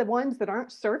rid of the ones that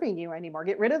aren't serving you anymore.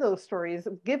 Get rid of those stories.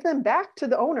 Give them back to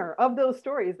the owner of those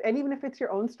stories. And even if it's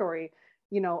your own story,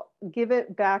 give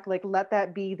it back. Like, let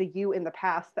that be the you in the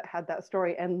past that had that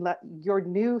story, and let your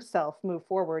new self move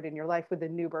forward in your life with a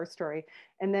new birth story.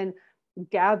 And then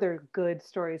gather good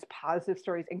stories, positive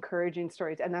stories, encouraging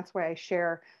stories. And that's why I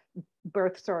share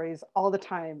birth stories all the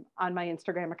time on my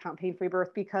Instagram account, Pain Free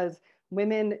Birth, because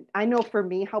women, I know for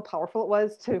me how powerful it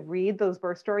was to read those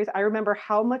birth stories. I remember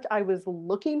how much I was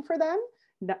looking for them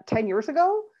 10 years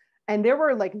ago, and there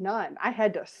were like none. I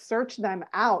had to search them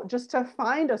out just to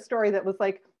find a story that was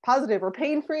like positive or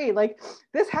pain-free. Like,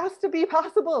 this has to be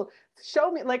possible.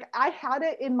 Show me. Like, I had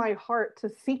it in my heart to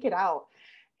seek it out.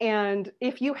 And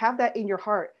if you have that in your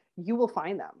heart, you will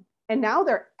find them. And now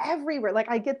they're everywhere. Like,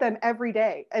 I get them every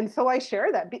day. And so I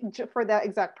share that for that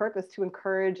exact purpose, to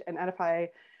encourage and edify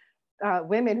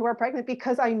women who are pregnant,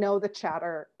 because I know the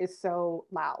chatter is so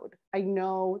loud. I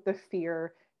know the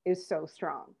fear is so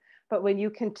strong. But when you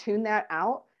can tune that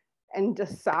out, and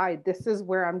decide this is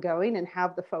where I'm going and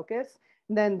have the focus,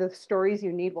 then the stories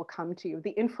you need will come to you.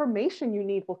 The information you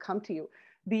need will come to you.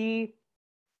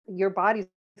 Your body's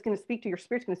going to speak to, your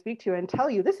spirit's going to speak to you and tell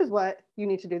you, this is what you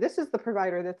need to do. This is the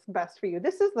provider that's best for you.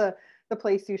 This is the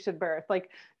place you should birth. Like,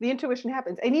 the intuition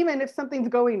happens. And even if something's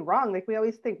going wrong, like we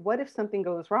always think, what if something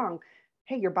goes wrong?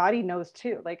 Hey, your body knows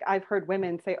too. Like, I've heard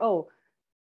women say, oh,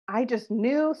 I just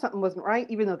knew something wasn't right,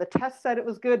 even though the test said it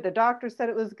was good, the doctor said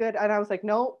it was good. And I was like,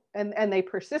 no. And they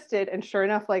persisted. And sure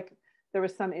enough, like, there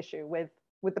was some issue with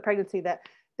the pregnancy that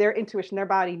their intuition, their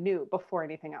body knew before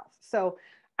anything else. So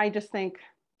I just think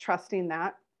trusting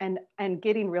that and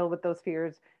getting real with those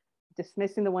fears,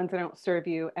 dismissing the ones that don't serve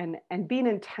you, and being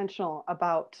intentional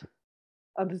about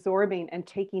absorbing and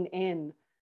taking in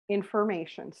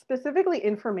information, specifically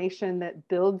information that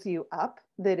builds you up,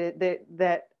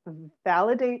 that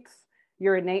validates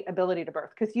your innate ability to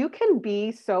birth. Because you can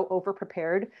be so over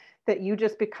prepared that you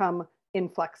just become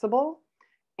inflexible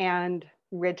and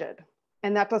rigid,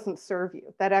 and that doesn't serve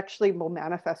you. That actually will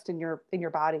manifest in your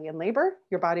body. In labor,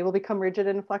 your body will become rigid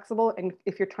and inflexible, and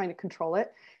if you're trying to control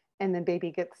it, and then baby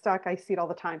gets stuck. I see it all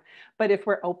the time. But if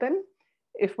we're open,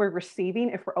 if we're receiving,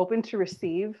 if we're open to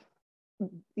receive,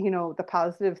 the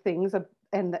positive things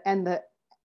and the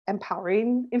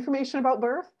empowering information about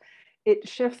birth, it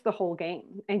shifts the whole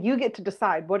game. And you get to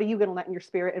decide, what are you going to let in your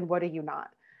spirit and what are you not?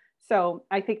 So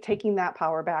I think taking that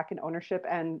power back and ownership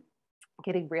and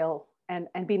getting real and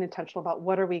being intentional about,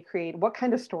 what are we creating? What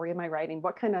kind of story am I writing?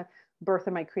 What kind of birth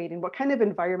am I creating? What kind of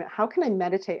environment? How can I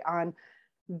meditate on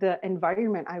the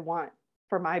environment I want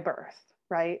for my birth,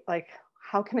 right? Like,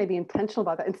 how can I be intentional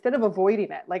about that instead of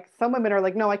avoiding it? Like, some women are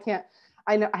like, no, I can't.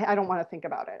 I know, I don't want to think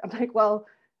about it. I'm like, well,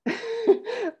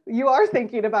 you are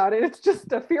thinking about it. It's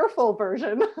just a fearful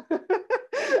version,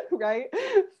 right?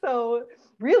 So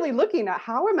really looking at,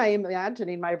 how am I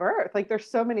imagining my birth? Like, there's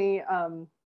so many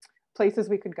places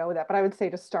we could go with that. But I would say,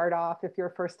 to start off, if you're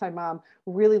a first-time mom,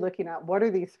 really looking at, what are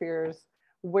these fears?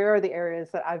 Where are the areas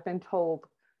that I've been told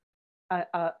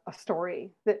a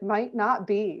story that might not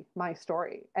be my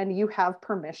story? And you have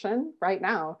permission right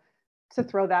now to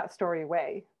throw that story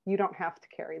away. You don't have to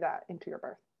carry that into your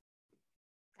birth.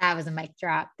 That was a mic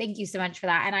drop. Thank you so much for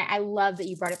that. And I love that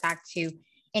you brought it back to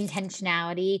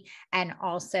intentionality, and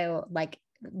also, like,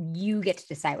 you get to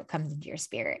decide what comes into your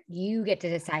spirit. You get to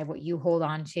decide what you hold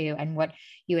on to, and what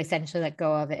you essentially let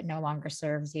go of it no longer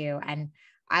serves you. And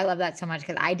I love that so much,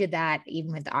 because I did that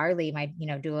even with Arlie. My,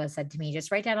 doula said to me,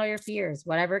 just write down all your fears,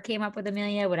 whatever came up with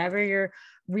Amelia, whatever you're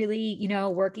really,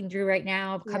 working through right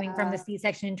now, coming from the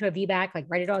C-section into a VBAC, like,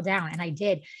 write it all down. And I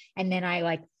did. And then I,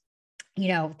 like,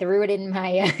 threw it in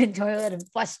my toilet and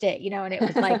flushed it, and it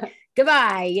was like,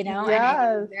 goodbye, Yes. And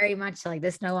it was very much like,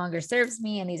 this no longer serves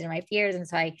me, and these are my fears. And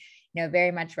so I,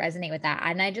 very much resonate with that.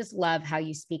 And I just love how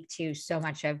you speak to so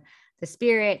much of the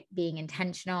spirit, being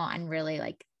intentional, and really,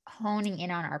 like, honing in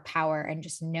on our power, and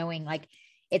just knowing, like,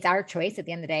 it's our choice at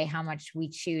the end of the day, how much we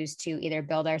choose to either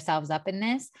build ourselves up in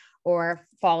this, or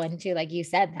fall into, like you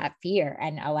said, that fear,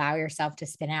 and allow yourself to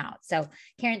spin out. So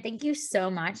Karen, thank you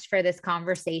so much for this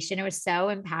conversation. It was so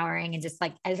empowering, and just,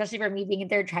 like, especially for me being in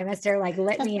third trimester, like,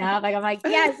 lit me up. Like, I'm like,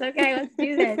 yes, okay, let's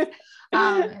do this.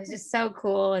 It was just so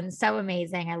cool and so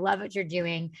amazing. I love what you're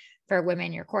doing for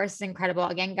women. Your course is incredible.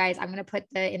 Again, guys, I'm going to put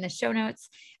in the show notes,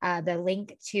 the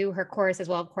link to her course, as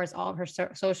well, of course, all of her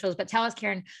socials. But tell us,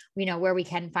 Karen, where we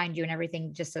can find you and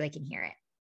everything, just so they can hear it.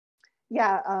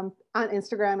 Yeah. On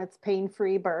Instagram, it's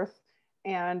pain-free birth,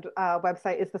 and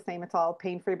website is the same. It's all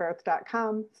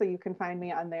painfreebirth.com. So you can find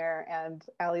me on there, and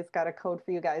Allie's got a code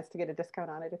for you guys to get a discount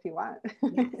on it if you want.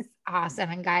 Yes. Awesome.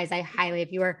 And guys,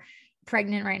 if you are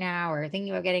pregnant right now, or thinking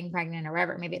about getting pregnant, or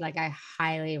whatever, maybe, like, I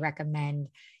highly recommend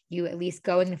you at least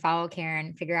going to follow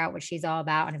Karen, figure out what she's all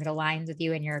about. And if it aligns with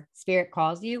you and your spirit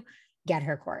calls you, get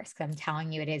her course. Cause I'm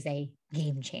telling you, it is a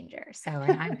game changer. So,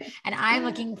 and I'm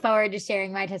looking forward to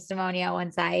sharing my testimonial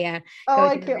once I,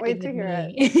 I can't wait to hear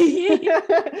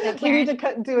it. So we need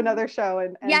to do another show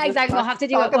and yeah, exactly. We'll have to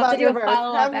do a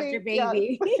follow-up after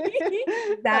baby. Exactly.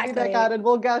 Have me back on, and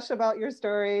we'll gush about your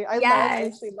story. I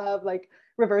actually love, like,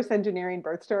 reverse engineering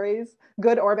birth stories,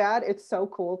 good or bad. It's so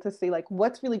cool to see, like,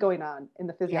 what's really going on in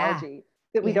the physiology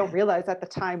that we don't realize at the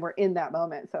time we're in that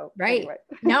moment. So anyway.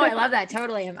 No, I love that.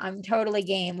 Totally. I'm totally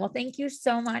game. Well, thank you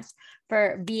so much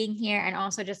for being here. And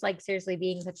also, just, like, seriously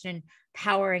being such an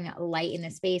powering light in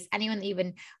the space. Anyone that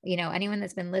even, anyone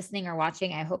that's been listening or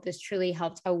watching, I hope this truly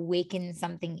helped awaken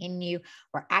something in you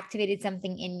or activated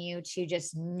something in you to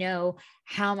just know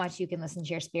how much you can listen to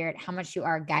your spirit, how much you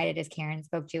are guided, as Karen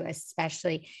spoke to,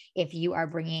 especially if you are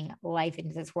bringing life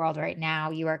into this world right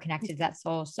now. You are connected to that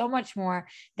soul so much more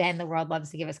than the world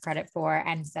loves to give us credit for.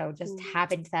 And so just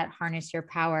tap into that, harness your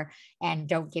power, and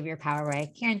don't give your power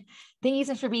away. Karen, thank you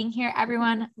so much for being here,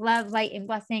 everyone. Love, light, and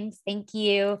blessings. Thank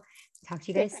you. Talk to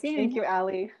you guys soon. Thank you,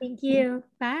 Allie. Thank you.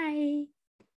 Bye.